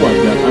something go like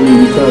that. I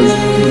mean, because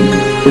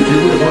if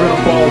we're going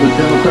to follow the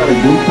Democratic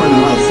blueprint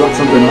on how to suck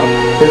something up,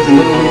 it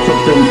literally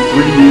took them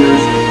 3 years,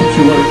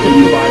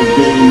 285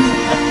 days,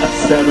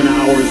 7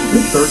 hours,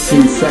 and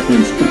 13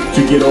 seconds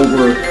to get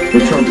over the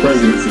Trump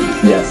presidency.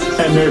 Yes.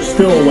 And they're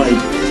still, like,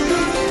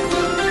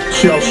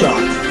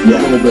 shell-shocked a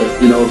little bit.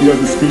 You know, if he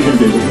doesn't speak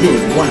anything,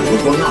 what's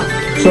going on?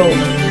 So,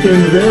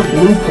 in their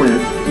blueprint,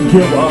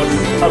 give us,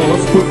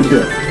 let's split the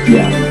bill.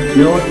 Yeah.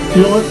 You know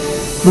what?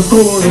 Let's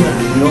go lower than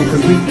that, you know, because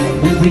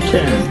we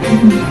can.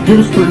 Give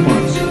us 3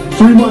 months.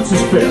 3 months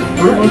is fair.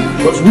 3 months.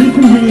 Let's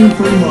reconvene in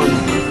 3 months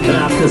and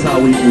ask us how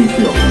we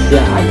feel. Yeah,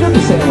 I feel the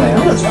same way.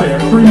 That's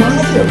fair. 3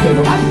 months. I feel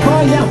okay. I'm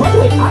fine now. By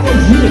the way, I'm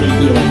immunity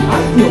healing.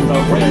 I feel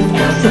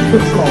fantastic.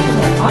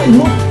 I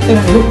look and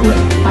I look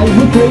great. I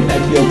look great and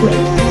I feel great.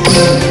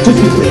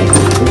 Just be great.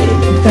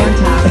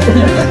 Fantastic.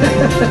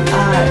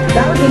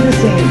 That was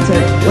interesting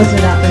to listen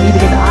to that for me,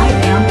 because I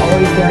am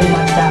always very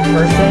much that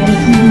person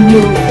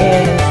who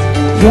is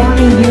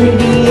wanting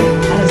unity,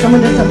 and if someone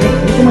does something,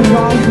 if someone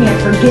wrongs me, I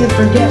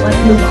forget,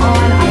 let's move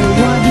on, I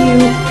love you.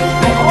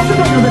 I also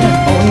don't know that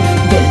that's always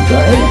been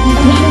good,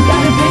 and then I got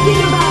to thinking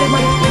about it,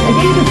 like, I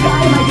dated this guy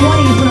in my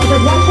 20s when I was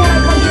like, why can't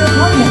I come to your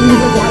apartment? And he was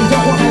like, well, I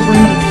don't want my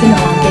roommates to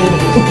know I'm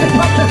dating. Who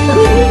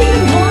didn't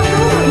even gloss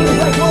over? He was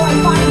like, well, I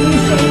find you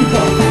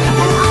shameful. And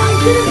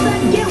I should have said,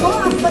 get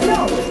lost, but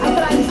no. I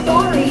said, I'm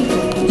sorry.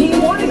 Do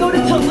you want to go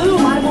to Tulum?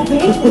 I will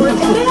pay for it.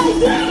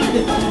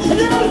 And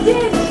then I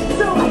did.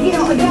 So, you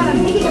know, again,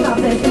 I'm thinking about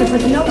this, and it's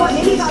like, you know what?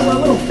 Maybe if I were a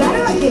little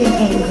better at getting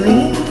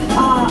angry,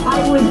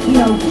 I would,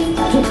 you know,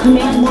 to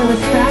command more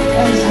respect,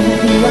 and I would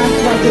be less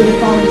likely to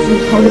fall into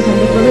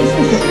codependent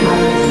relationship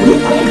patterns. You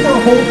paid for a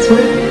whole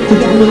trip to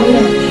Tulum?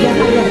 Yes,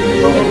 I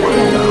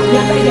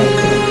did.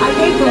 I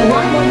paid for a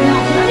lot more than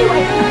that. So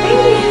anyway,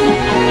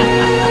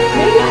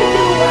 maybe I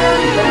can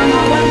learn from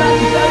what I'm about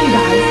to show you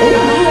guys.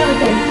 Another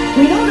thing,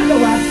 we know that the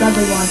left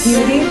doesn't want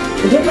unity,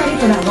 but get ready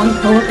for that one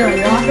coworker at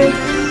your office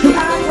who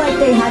acts like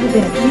they haven't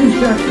been a huge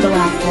jerk for the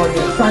last 4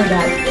 years. Sorry,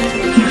 guys.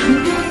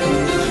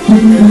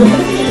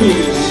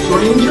 Hey,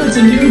 stranger, it's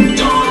a new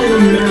dawn in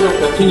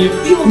America. Can you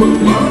feel the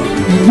love?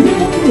 You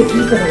told me a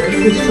piece of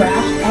racist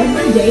trash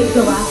every day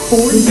for the last 4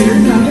 years,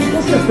 and I'm just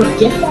supposed to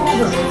forget that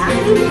ever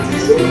happened?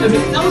 I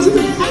mean, that was in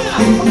the past.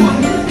 Come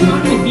on, it's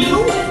not a big deal.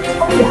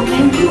 Oh yeah,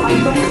 and you are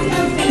going to get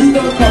on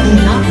Facebook, called me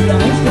Nazi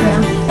on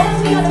Instagram. Follow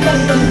me on the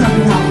buddy from the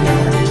company house.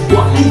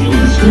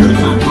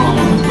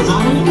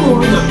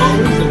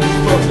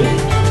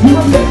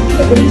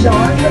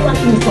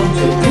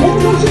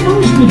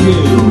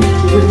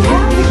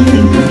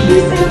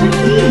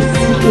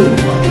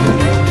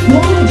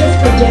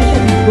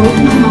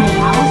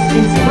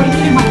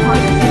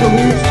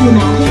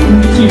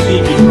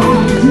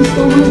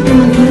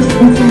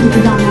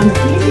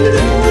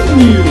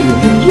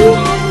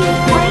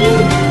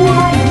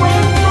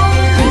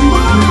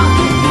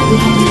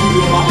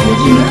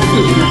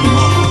 America's dream.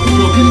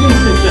 Look, he's gonna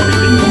fix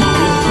everything. Come on,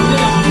 let's put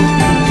it on.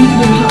 Keep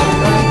your heart,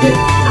 alright? But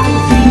I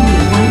will see you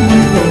one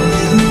more thing.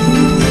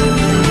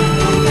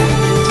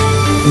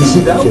 You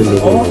see, that was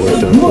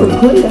awesome. You were a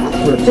great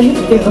actress. Thank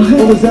you.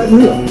 What was that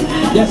real?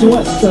 Yes, it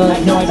was.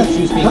 No, I thought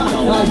she was being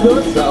filmed. I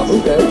thought so.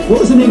 Okay. What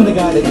was the name of the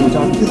guy that you were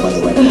talking to, by the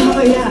way?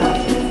 Oh, yeah.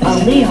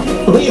 Liam.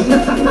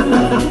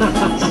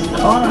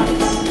 All right.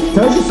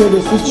 Can I just say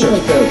this? This is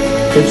like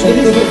it's like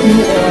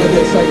people are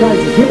the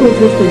psychiatrist. You know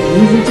what's for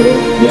music today?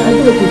 Yeah. I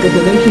feel like with the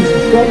donations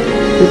and stuff,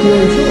 if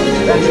you're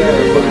insurance. That's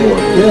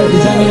yeah.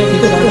 Does that mean I can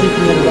charge you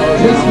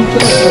 $300? Yes, you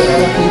can.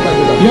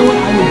 You know what?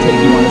 I would take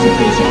you on as a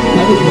patient.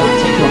 I would not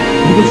take you on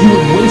because you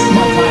would waste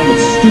my time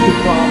with stupid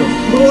problems.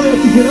 Oh, I have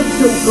to get up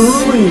so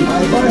early.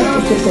 I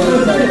have to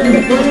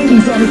play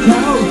friends on the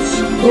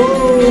couch.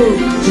 Oh,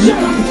 Shut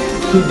up!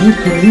 Can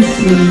you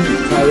see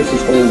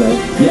Tyrus's whole leg?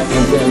 Yes.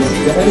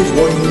 That is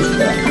one huge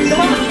cut.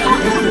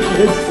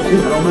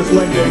 I don't miss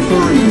leg day for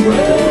a reason.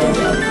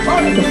 All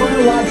right, the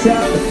final live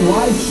show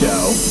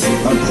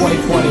of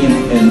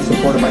 2020 and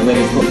supported by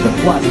latest book, The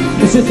Plus,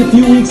 is just a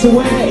few weeks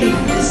away.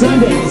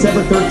 Sunday,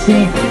 December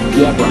 13th.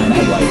 Yeah, Brian,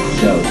 I like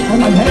shows.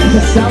 I'm heading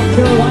to South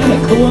Carolina,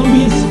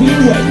 Columbia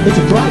Speedway.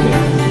 It's a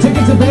drive-in.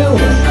 Tickets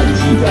available at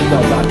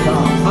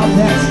gfl.com. Up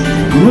next,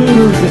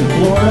 Looters in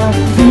Florida.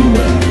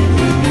 Beware.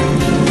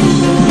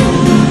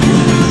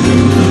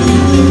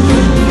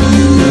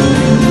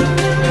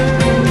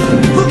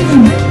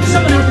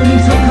 Someone out there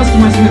needs help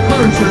customizing their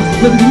car insurance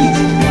with Liberty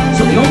Easy,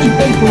 so they only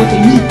pay for what they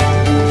need.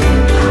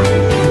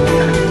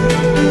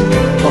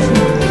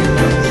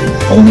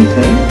 Only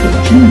pay for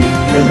what you need.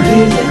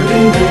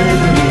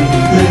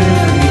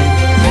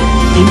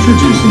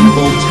 Introducing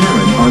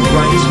Voltaren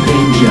Arthritis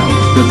Pain Gel,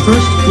 the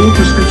first full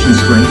prescription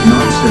strength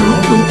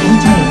non-steroidal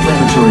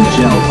anti-inflammatory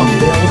gel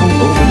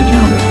available over the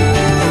counter.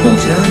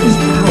 Voltaren is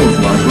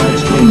powerful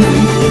arthritis pain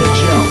relief in a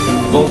gel.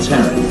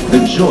 Voltaren, the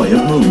joy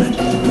of movement.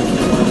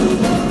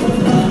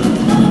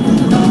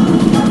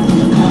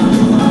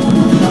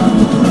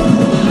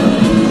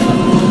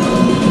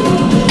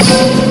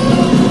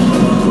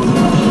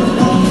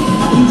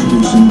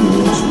 Introducing the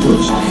world's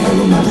first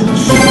holometric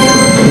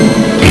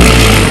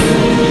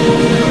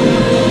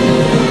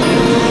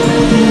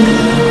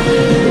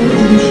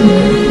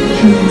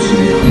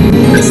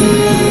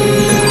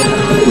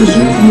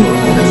Reserve your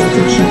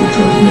holometric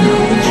supertruck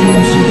now at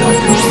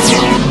GMC.com.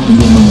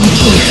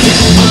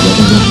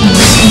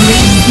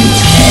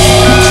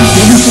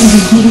 Since everything's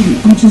included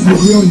with beaches and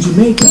grill in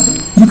Jamaica,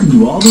 you can do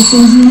all the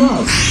things you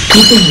love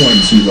with the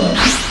ones you love.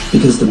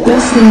 Because the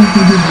best thing you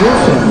can give your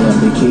family on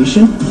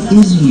vacation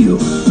is you.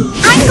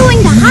 I'm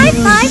going to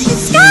high-five the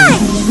sky!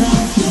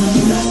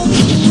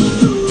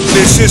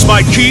 This is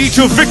my key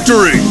to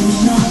victory!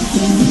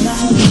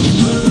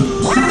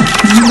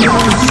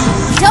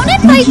 Don't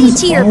invite me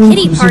to your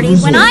pity party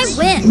when I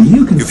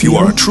win! If you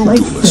are a true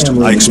duelist,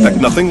 I expect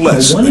nothing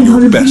less than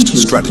your best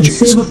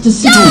strategies. Go!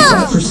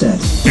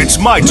 It's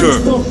my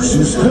turn!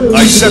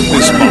 I set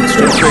this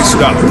monster face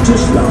down.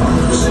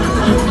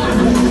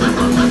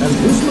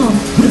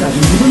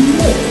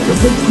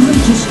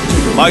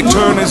 My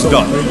turn is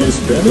done.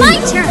 My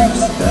turn!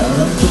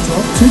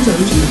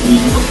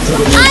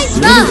 I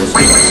draw!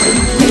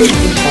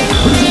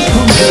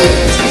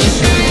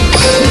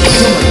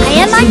 I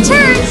end my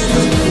turn!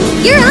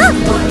 You're up!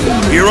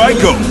 Here I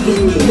go.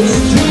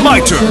 My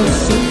turn.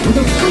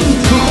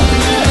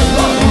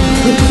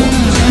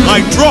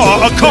 I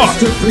draw a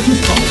card. Are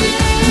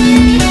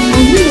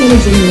you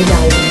managing your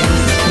diabetes?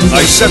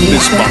 I set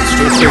this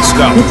monster face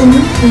down. With the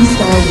new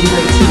freestyle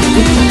Libre 2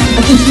 system,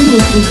 a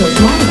continuous glucose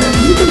monitor,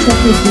 you can check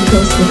your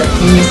glucose with a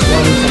painless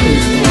 1-second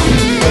scan.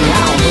 And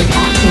now, with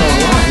optional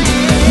alarms,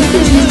 you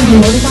can choose to be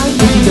notified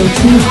if you go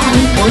too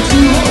high or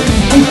too low.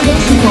 And for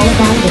those who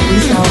qualify, the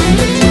freestyle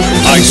Libre 2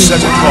 system I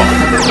set a card.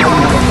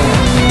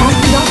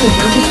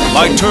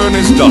 My turn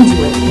is done.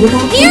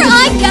 Here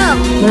I go!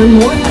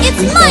 Learn more at It's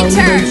my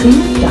turn!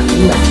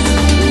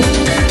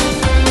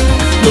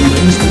 The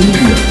mainstream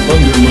media,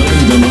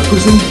 undermining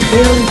democracy,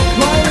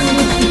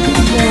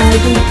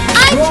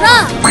 I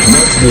draw!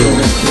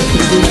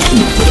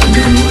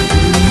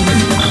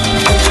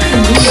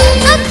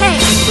 Okay!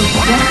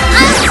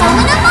 I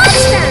summon a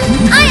monster!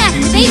 I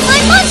activate my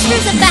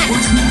monster's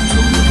effect!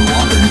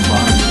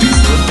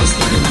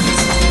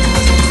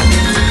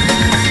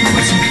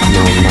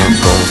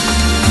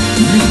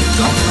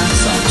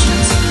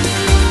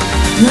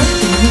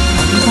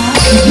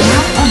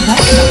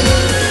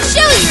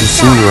 Show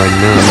yourself! Right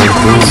now, I'm not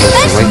doing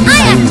this. Why I you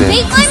saying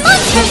activate my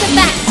monster's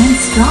effect! And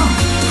strong.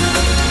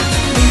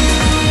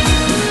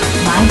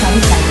 My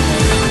body cycle.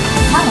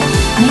 Color.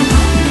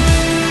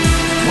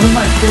 One of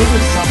my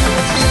favorite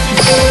supplements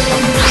is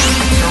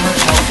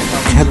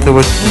have to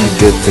watch the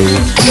good things.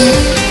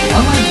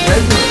 unlike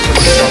regular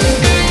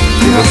supplements.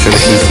 I'm sure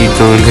he keep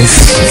doing this.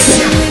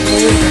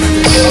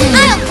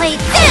 I'll play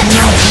this!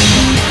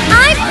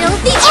 I build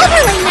the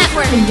overlay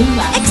network!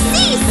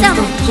 Exceed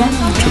summon!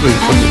 Truly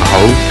fucking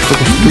hoe.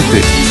 Fucking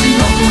stupid.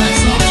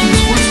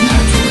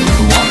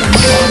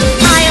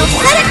 I'll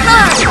set a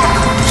card!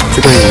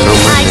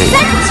 I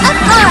set a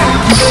guard.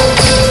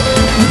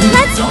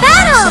 Let's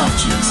battle!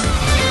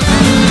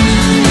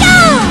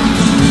 Go!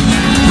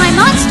 My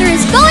monster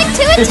is going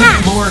to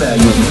attack! If Florida,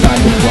 you decide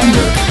to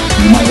plunder,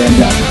 you might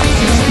end up 6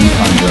 feet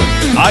under.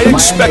 I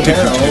expected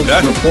you to do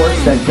that.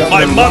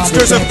 My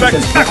monster's effect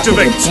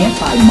activates!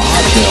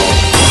 Anti-mob bill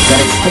that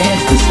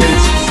expands the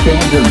state's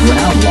standard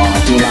ground law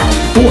to allow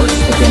force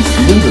against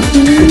looters.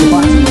 It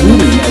defines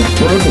looting as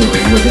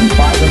burglary within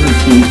 500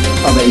 feet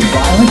of a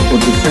violent or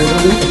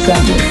disorderly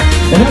assembly.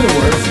 In other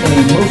words, in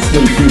a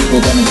mostly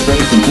peaceful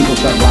demonstration, people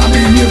start robbing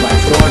a nearby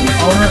store and the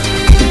owner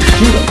could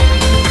shoot them.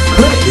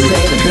 Critics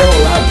say the bill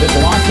allows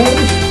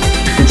vigilantes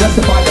to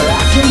justify their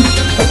actions.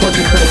 Of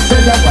course, the critics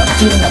said that while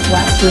stealing a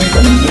flat screen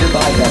from a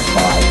nearby Best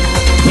Buy.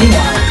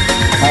 Meanwhile,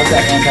 how's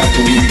that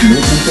anti-police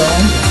movement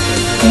going?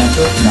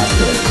 Answer, not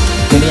good.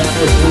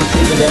 Minneapolis Blue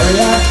Treatment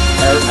Area,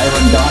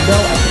 Arredondo,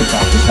 I should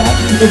practice that,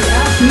 is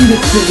asking the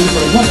city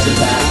for once a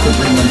task to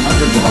bring in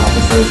hundreds of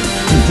officers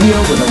to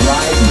deal with a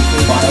rise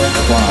in violent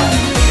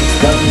crime.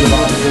 Dozens of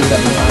officers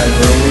have retired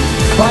early.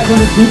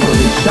 500 people have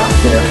been shot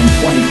there in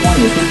 2020,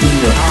 a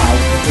 15-year high.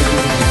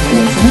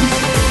 Coincidence?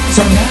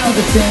 So now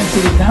the San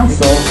City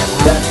Council,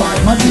 that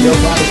 5 months ago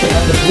promised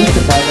another police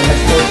department, has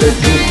told their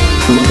chief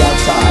to look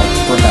outside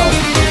for help.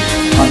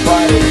 On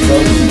Friday,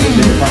 voters gave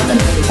the department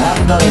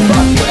 $500,000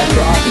 for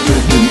extra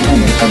officers through the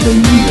end of the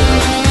year.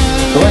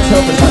 So let's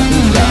hope it's not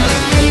these guys.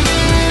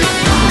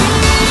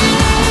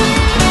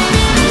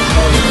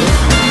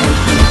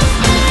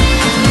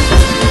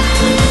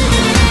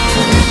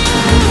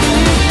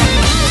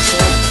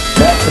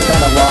 That's the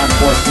kind of law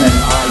enforcement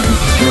I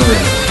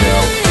discourage,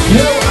 Joe.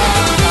 You know,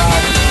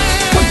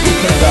 what do you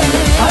think on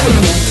this? I was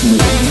against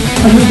looting.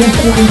 I'm against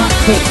looting hot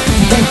cake.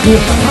 Thank you.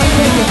 Hot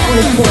cake is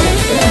 2040.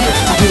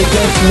 I'll be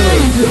against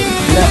looting.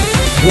 No.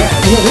 Yeah,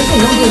 you know, there's a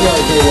number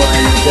of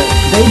airlines that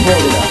they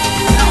voted up.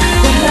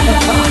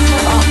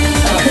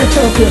 I can't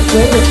tell if you're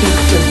afraid if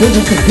the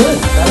business is good.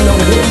 I don't know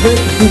what it is.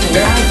 Very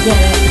confusing.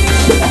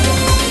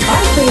 I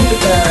think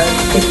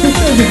it just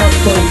shows you how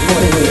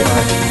 2020 we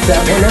are,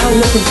 that we're now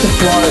looking to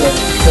Florida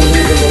to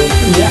lead the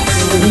nation. Yes.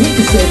 We need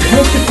to say,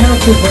 can't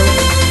you vote?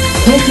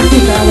 Can't you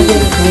keep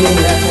alligators leading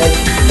that way?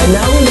 And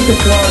now we look at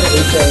Florida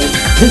and say,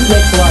 this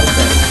makes a lot of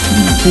sense.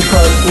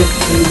 Because if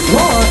the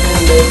law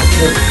and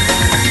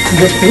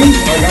the police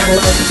are not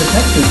allowed to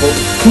protect people,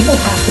 people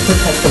have to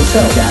protect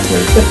themselves. Exactly.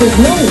 If there's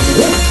no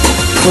risk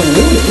for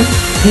looting,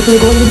 people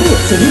are going to do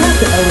it. So you have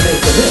to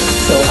elevate the risk.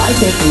 So I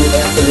think you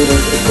ask the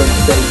looters to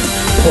say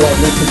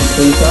politely to the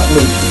police, not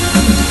loot.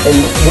 And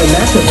when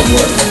that doesn't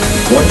work,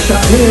 one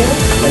shot here,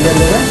 and then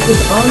the rest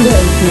is on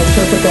them to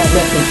interpret that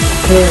message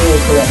clearly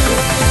and correctly.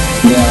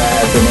 You know,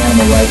 as an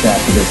animal rights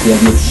activist, the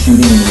idea of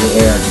shooting in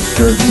the air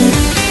disturbs me.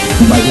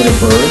 You might hit a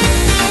bird,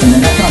 and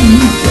then that's on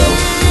you, Joe.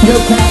 You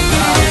know, Pat,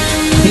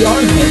 the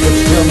argument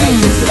which Joe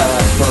makes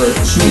for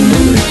shooting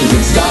looters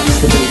is it stops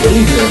the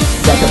behavior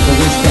that the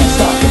police can't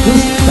stop. The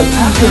police, like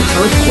after an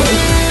earthquake,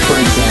 for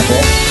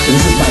example,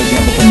 this is my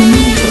example from the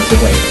movie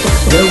Earthquake,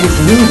 there was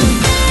looting.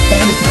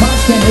 And if the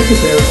cops can't make it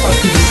there, it's up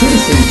to the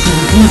citizens to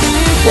reduce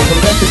or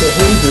prevent the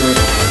behavior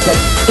that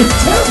it's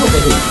terrible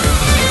behavior.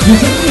 You're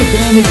taking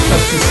advantage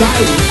of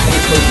society and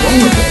its most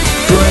vulnerable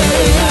during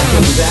a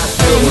natural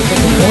disaster or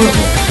something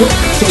horrible. What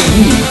say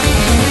you,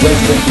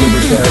 resident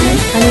libertarian?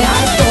 I mean,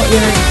 I saw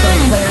earrings from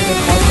players in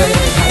fourth grade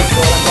in high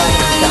school. I'm glad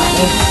you stopped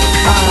me.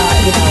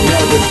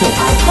 They're still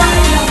I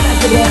cried enough that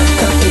the dance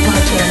company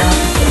punished me enough.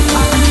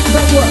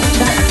 But look,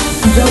 that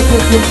Joe,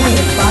 your point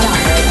is spot on,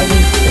 right? I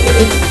mean,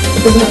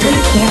 if the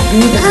police can't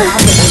do the job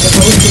that they're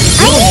supposed to be doing,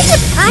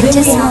 I need to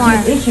practice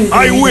more.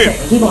 I win.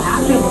 People have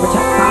to be able to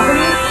protect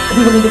property.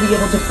 People need to be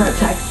able to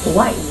protect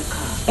life.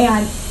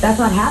 And that's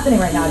not happening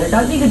right now. There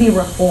does need to be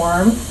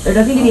reform. There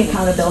does need to be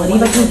accountability.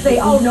 But to say,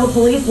 oh, no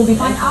police will be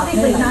fine,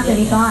 obviously it's not going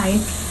to be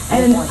fine.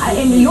 And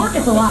in New York,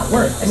 it's a lot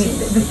worse. I mean,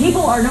 the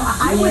people are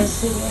I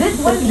was this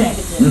Wednesday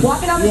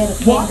walking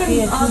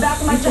back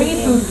to my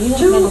Chinese food.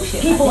 2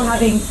 people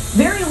having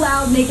very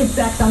loud naked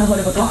sex on the hood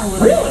of a car.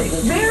 Really,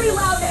 very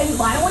loud. And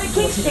I don't want to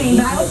kick shame,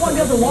 but I also want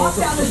to be able to walk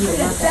down the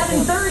street at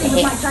 7:30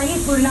 with my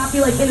Chinese food and not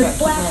be like in a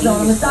splash zone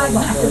on the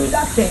sidewalk. It's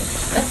disgusting.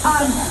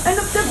 And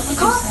the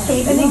cops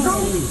came and they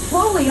drove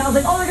slowly, and I was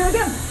like, oh, they're gonna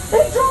get them.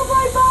 They drove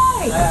right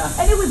by,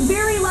 and it was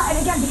very loud. And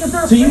again, because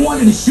they're afraid. So you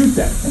wanted to shoot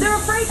them? They're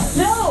afraid.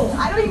 No,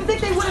 I don't even think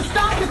they would have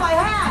stopped if I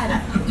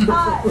had.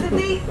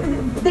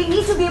 They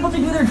need to be able to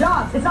do their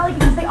jobs. It's not like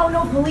you can say, oh,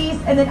 no police,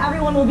 and then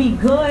everyone will be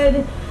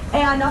good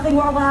and nothing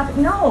more will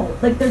happen. No,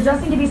 like there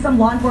just need to be some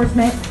law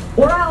enforcement,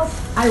 or else,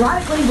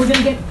 ironically, we're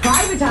going to get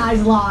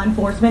privatized law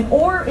enforcement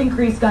or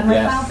increased gun rights.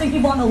 Yes. I don't think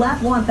people on the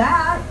left want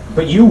that.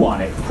 But you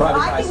want it privatized.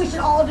 I think we should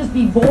all just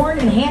be born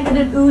and handed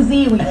an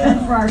Uzi and we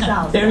fend for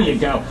ourselves. There you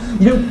go.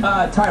 You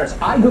know, Tyrus,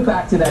 I go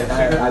back to that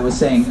I was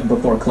saying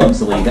before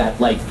clumsily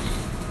that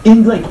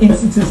in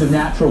instances of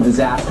natural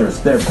disasters,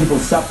 there are people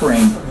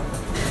suffering.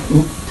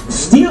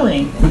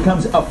 Stealing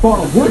becomes a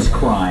far worse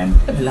crime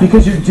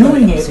because you're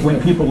doing it when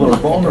people are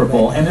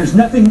vulnerable and there's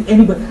nothing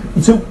anybody.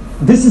 So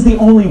this is the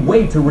only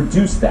way to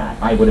reduce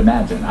that, I would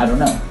imagine. I don't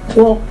know.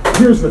 Well,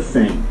 here's the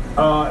thing.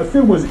 if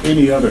it was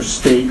any other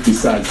state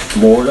besides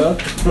Florida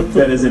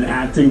that is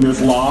enacting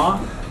this law,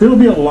 there would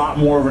be a lot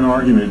more of an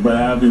argument. But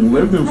having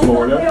lived in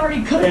Florida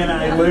and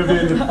I live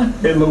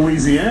in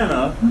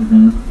Louisiana,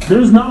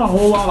 there's not a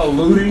whole lot of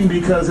looting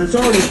because it's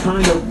already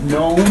kind of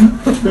known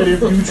that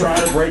if you try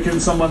to break in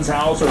someone's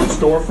house or a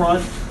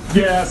storefront,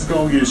 yeah, it's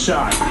going to get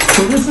shot.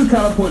 So this is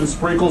kind of putting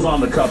sprinkles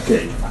on the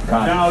cupcake.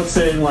 Now it's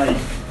saying, like,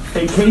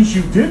 in case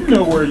you didn't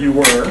know where you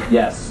were,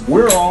 yes,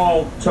 we're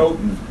all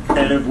toting.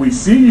 And if we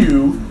see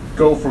you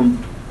go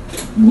from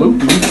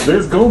looting,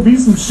 there's going to be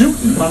some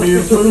shooting. I mean,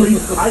 it's literally,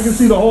 I can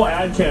see the whole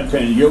ad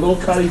campaign. You get a little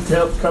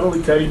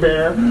cuddly teddy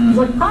bear. It's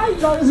like, hi,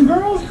 guys and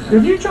girls,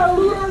 if you try to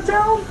loot our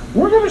town,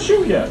 we're going to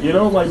shoot you. You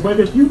know, like, but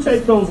if you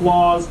take those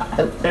laws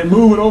and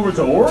move it over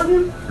to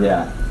Oregon,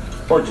 yeah,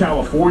 or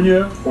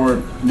California,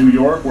 or New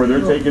York, where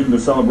they're taking the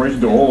celebration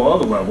to a whole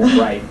other level,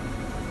 right,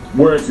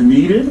 where it's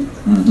needed,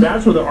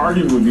 that's where the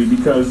argument would be,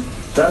 because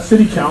that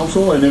city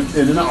council, and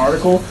in the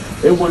article,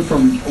 it went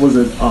from, was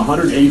it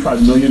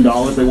 $185 million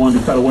they wanted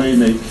to cut away,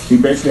 and he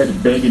basically had to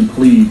beg and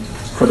plead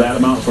for that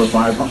amount for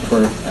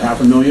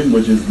 $500,000,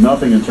 which is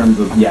nothing in terms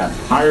of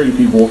hiring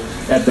people.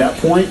 At that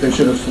point, they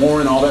should have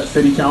sworn all that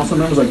city council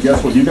members, like,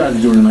 guess what you guys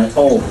are doing tonight?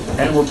 Oh,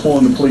 and we're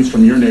pulling the police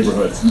from your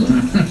neighborhoods.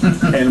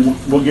 And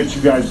we'll get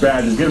you guys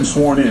badges. Get them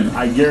sworn in.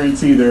 I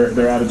guarantee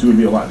their attitude would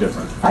be a lot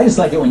different. I just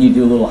like it when you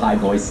do a little high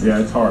voice. Yeah,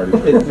 it's hard.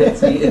 It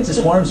fits me. It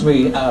just warms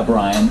me,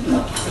 Brian.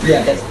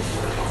 Yeah.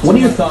 What are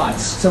your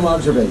thoughts? Some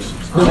observations.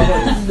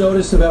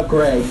 Notice about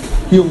Greg,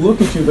 he'll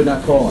look at you but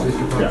not call him.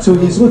 Yeah. So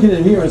he's looking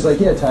in here and it's like,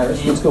 yeah,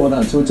 Tyrus, what's going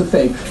on? So it's a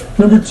fake.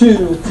 Number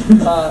two,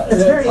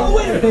 it's very. Oh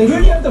wait a minute!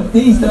 Here you have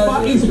he's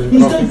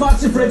done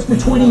Fox and Friends for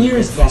 20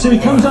 years, so he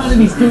comes on and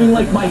he's doing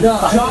like my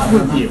job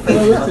review.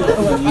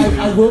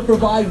 I will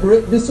provide.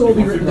 This will all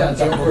be written down.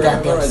 So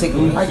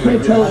I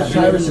can't tell if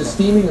Tyrus is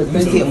steaming or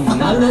thinking.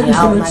 I don't know if he's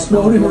going to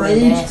explode in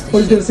rage or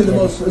he's going to say the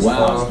most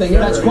response thing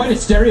ever. That's quite a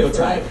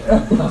stereotype.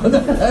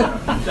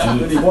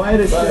 Quite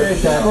a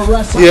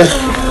stereotype. Yeah.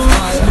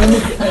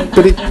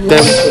 Pretty damn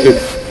good.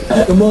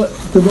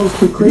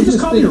 The craziest thing. You just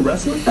call me a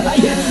wrestler? Yeah.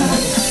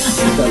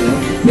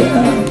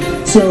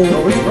 So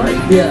it's right.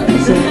 Yeah.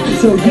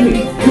 So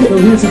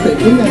here's the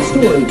thing. In that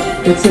story,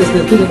 it says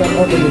the thing about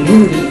upland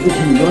immunity if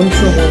you run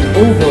someone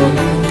over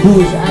who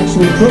is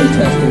actually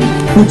protesting,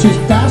 which is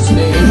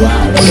fascinating.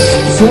 Wow.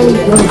 And so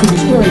relatively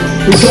scary.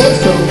 It's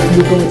also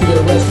you're going to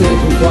get arrested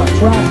if you block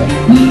traffic.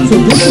 So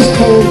this is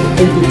called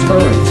a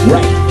deterrent.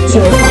 Right. So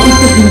I'm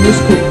thinking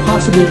this could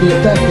possibly be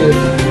effective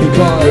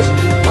because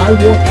I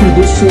walked through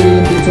this city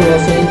and into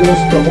Los Angeles,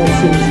 the whole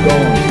city's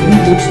gone.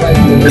 It looks like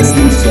the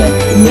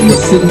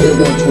city that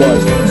once was.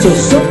 So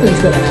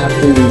something's going to have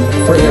to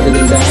bring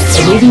everything back.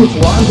 And maybe it's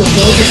Ron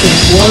DeSantis in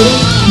Florida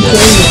saying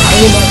that I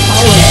will not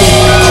tolerate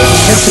being a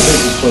Texas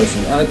business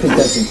person. I think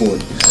that's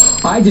important.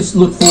 I just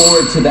look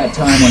forward to that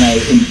time when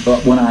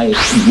I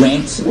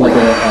rent like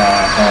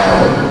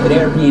an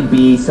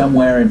Airbnb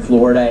somewhere in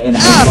Florida and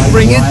I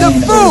bring in the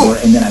food,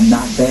 and then I'm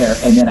not there,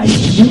 and then I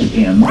shoot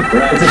him. I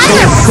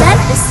represent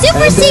the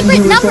super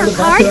secret number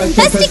card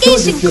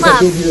investigation club. I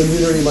gave you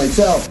immunity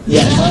myself.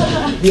 Yes.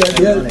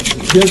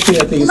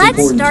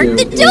 Let's start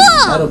the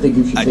duel. I don't think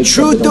you should take a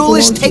true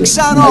duelist takes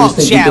on all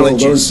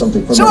challenges. So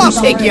I'll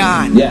take you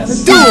on.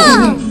 Yes.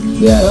 Duel.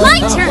 Yeah. My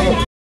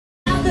turn.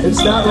 It's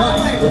not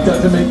right. It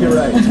doesn't make it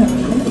right.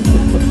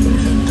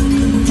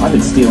 I've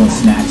been stealing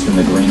snacks from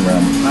the green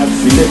room. I've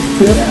seen it.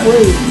 They're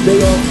afraid. They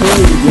are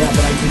afraid. Yeah,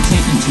 but I've been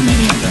taking too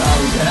many of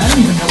those, and I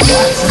don't even know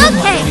why.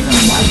 Okay.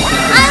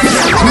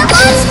 I'm a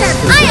monster.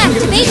 I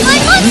activate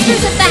my monster's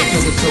effect.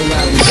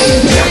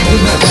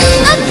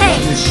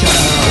 Okay.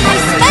 I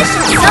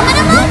special summon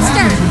a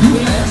monster.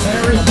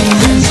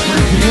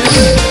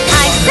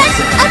 I set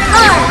a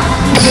card.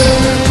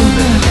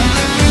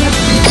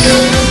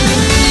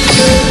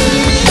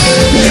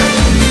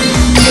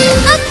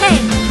 Okay.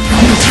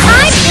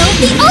 I build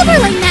the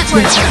overlay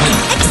network.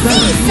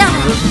 Exceed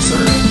summon.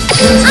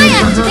 I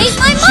activate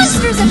my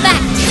monster's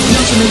effect.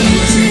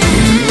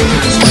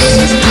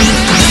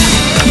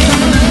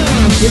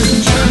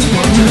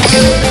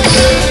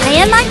 I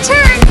end my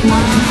turn.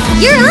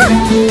 You're up.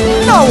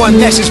 No one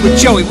messes with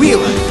Joey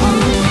Wheeler.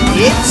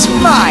 It's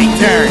my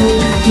turn.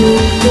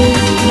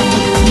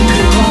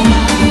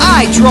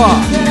 I draw.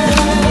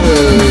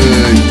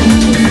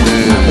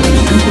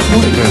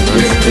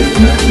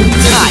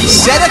 I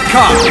set a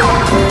card.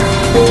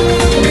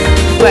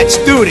 Let's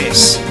do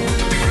this.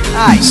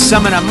 I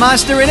summon a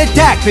monster in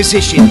attack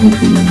position.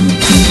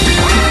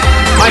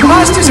 My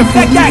monster's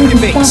effect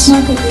activates.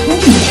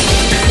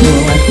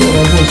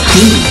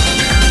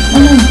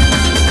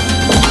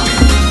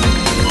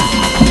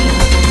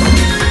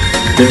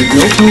 There's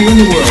no tool in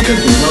the world that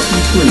can help you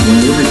sleep when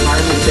your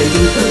retirement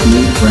savings are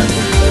being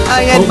present.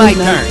 I end my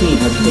turn.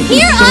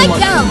 Here I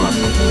go.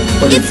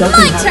 It's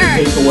my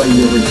turn. Take away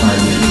your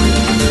retirement.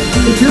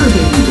 If you're a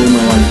baby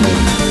boomer like me,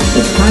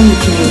 it's time to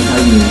change how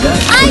you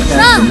invest, protect,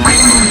 and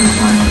maximize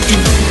retirement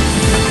savings.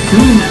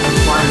 Doing that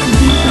requires a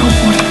detailed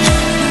plan.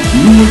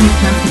 You will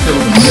attempt to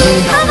build $1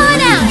 million. Come on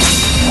out.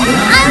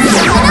 I'll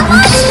summon a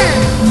monster.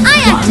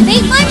 I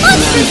activate my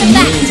monster's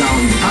effect!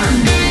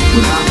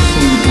 Without the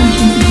same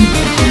attention to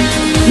detail.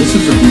 This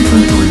is a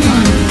blueprint for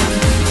retirement.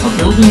 A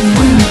building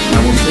plan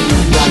that will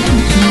safely guide you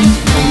to and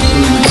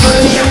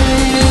through retirement.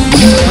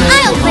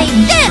 I'll play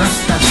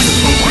this!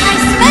 I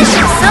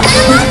special summon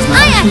a monster!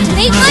 I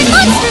activate my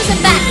monster's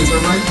effect! Are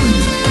right for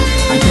you.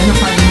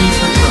 Identify the need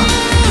for trust.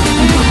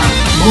 And perhaps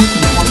most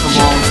important of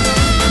all,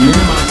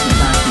 minimize the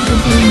taxes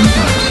of paying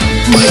retirement.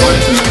 My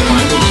wife and I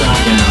finally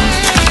sat down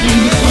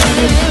and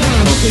decided,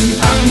 okay, you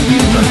have to be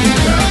trusting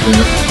about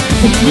this.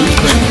 The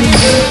blueprint is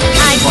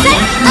I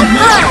set a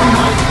card!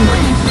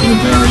 in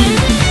a very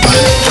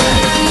precise way.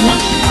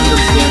 Once you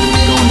understand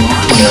what's going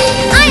on here,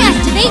 I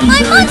activate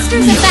my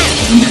monster's effect!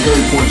 I'm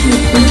very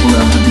fortunate, grateful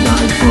to have the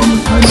guy from the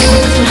title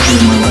architecture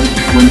in my life.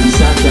 When he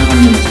sat down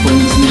and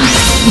explained to me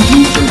the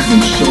blueprint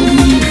and showed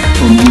me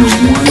from year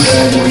one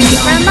all the way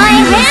down. From my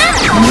hand,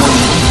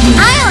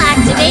 I'll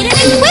activate an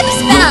equip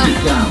spell!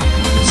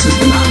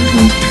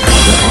 Systematically,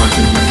 the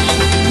architects,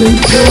 they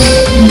build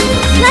your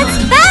Let's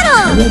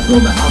battle! I won't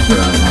build a house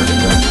without an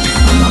architect.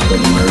 I'm not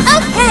building my own.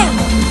 Okay!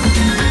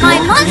 My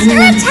monster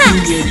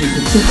attacks!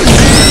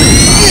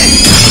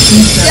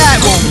 That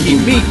won't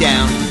keep me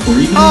down.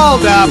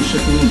 Hold up.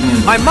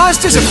 My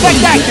monster's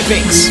effect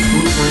activates.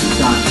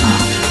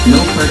 No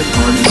credit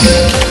card.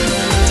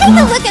 Take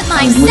a look at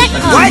my set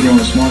card!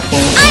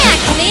 I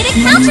activate a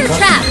counter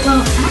trap!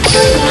 Well,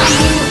 actually, now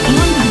you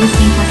and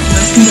existing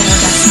customers can get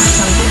our best match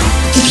on Duel.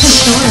 It's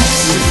historic.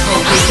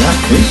 That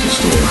is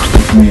historic,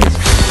 which means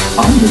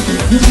I'm looking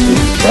at history,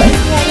 right?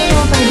 Yeah, you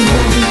know if I do.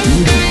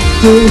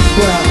 Duel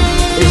Sprout,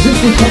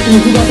 existing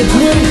customers who got the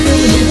greatest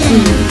deal in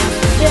history.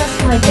 Just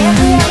like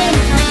every other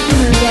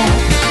customer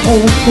gets. Oh,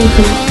 that's cool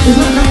too. It's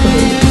not enough for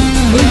me.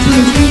 AT&T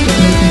is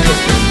making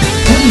history.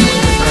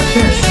 Everyone is our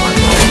fair smart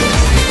followers.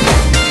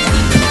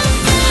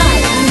 Hi,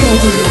 I'm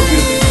Goldie.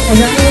 As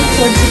I look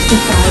toward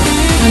 65,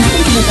 I'm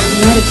thinking about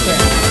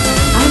Medicare.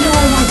 I know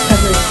I want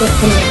coverage that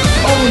can make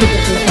all the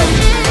different parts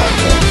of my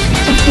health.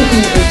 It's giving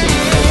me urgent.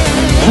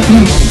 That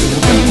means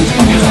these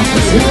companies offer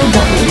 $0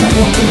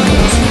 medical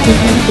insurance with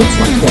benefits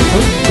like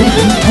dental,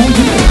 vision, and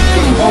hearing.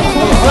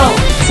 Well,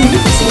 so you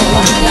can see a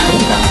lot of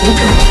that about it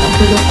or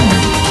for your home.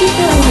 Keep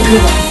it on your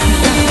list.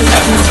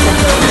 That's the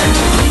best.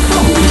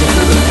 Oh, we can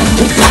do it. And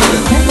this is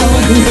a $10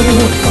 visa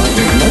reward card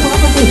with no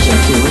obligation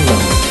to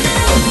enroll.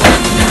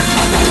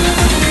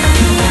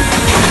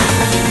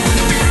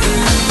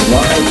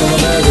 Live from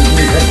America's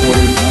new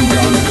headquarters, I'm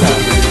John Scott.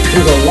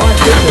 Here's a live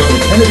look at the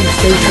Kennedy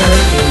Space Center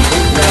in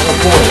Cape Canaveral,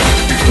 Florida.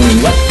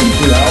 In less than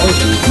 2 hours,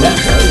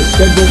 NASA is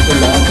scheduled to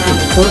launch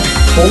its first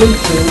fully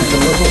crewed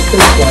commercial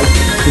spaceflight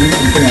to the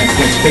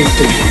International Space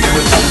Station.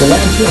 The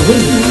launch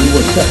originally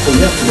was set for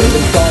yesterday,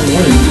 but strong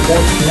winds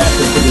forced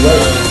NASA to delay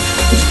it.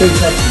 The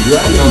SpaceX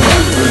Dragon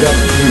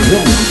production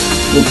resilience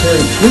will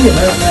carry 3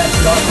 American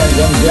astronauts and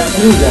 1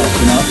 Japanese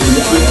astronaut to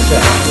the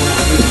ISS.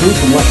 The crew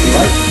from left to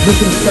right,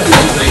 mission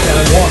specialist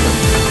Shannon Walker,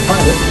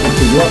 pilot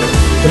Mr. Glover,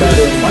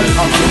 Commander Mike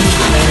Hopkins,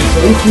 and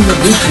Seiichi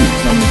Noguchi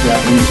from the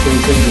Japanese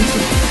Space Agency.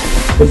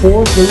 The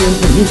 4 flew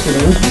into Houston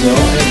a week ago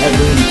and have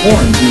been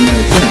quarantined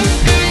ever since.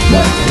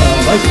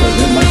 Vice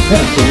President Mike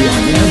Pence will be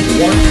on hand to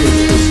watch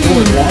this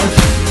historic launch.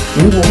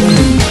 We will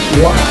be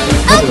live.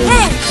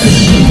 Okay!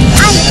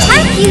 I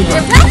attack you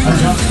directly!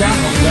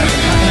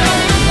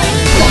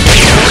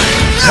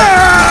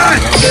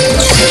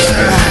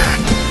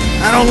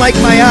 I don't like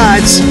my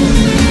odds.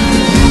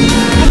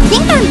 I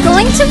think I'm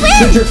going to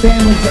win!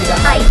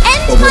 I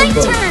end my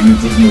turn!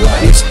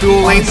 This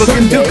duel ain't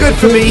looking too good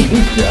for me.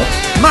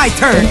 My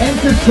turn.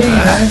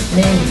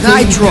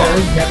 I draw.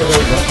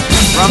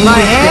 From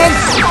my hand,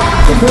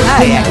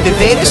 I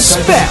activate a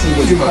spell.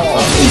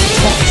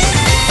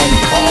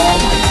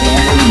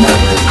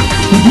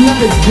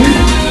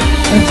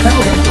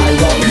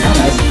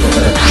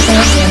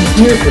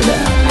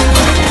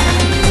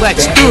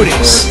 Let's do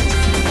this.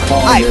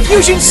 I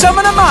fusion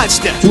summon a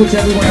monster. To which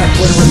everyone on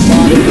Twitter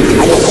responded.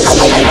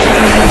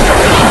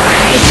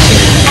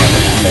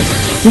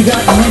 We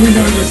got many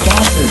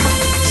responses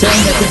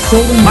saying that the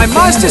stolen my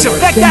monster's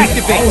effect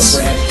activates.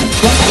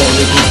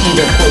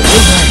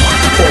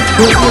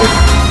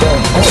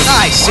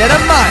 I set a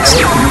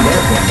monster.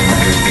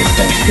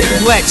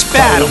 Let's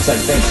battle.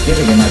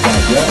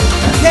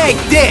 Take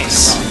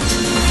this.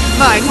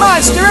 My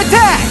monster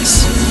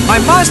attacks. My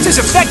monster's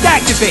effect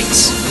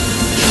activates.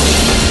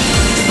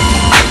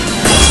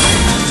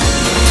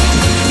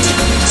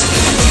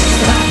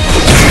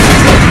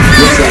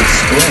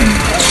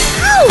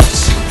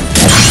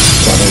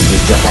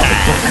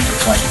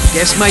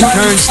 Guess my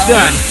turn's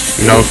done.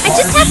 No. I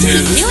just have to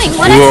keep doing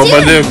what I'm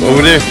doing.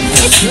 Over there.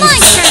 It's my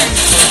turn.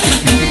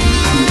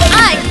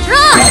 I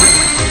draw.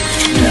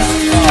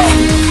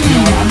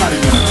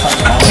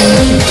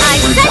 I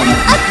set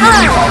a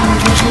card.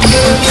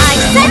 I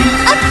set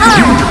a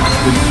card.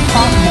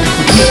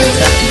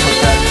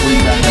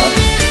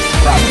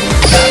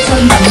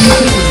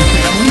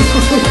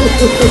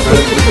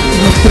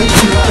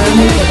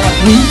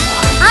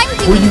 I'm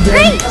doing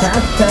great.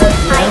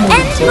 I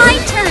end my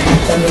turn.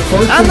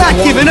 I'm not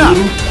giving up,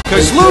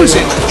 because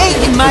losing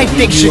ain't in my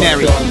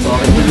dictionary.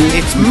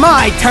 It's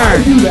my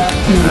turn.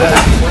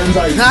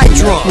 I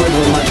draw.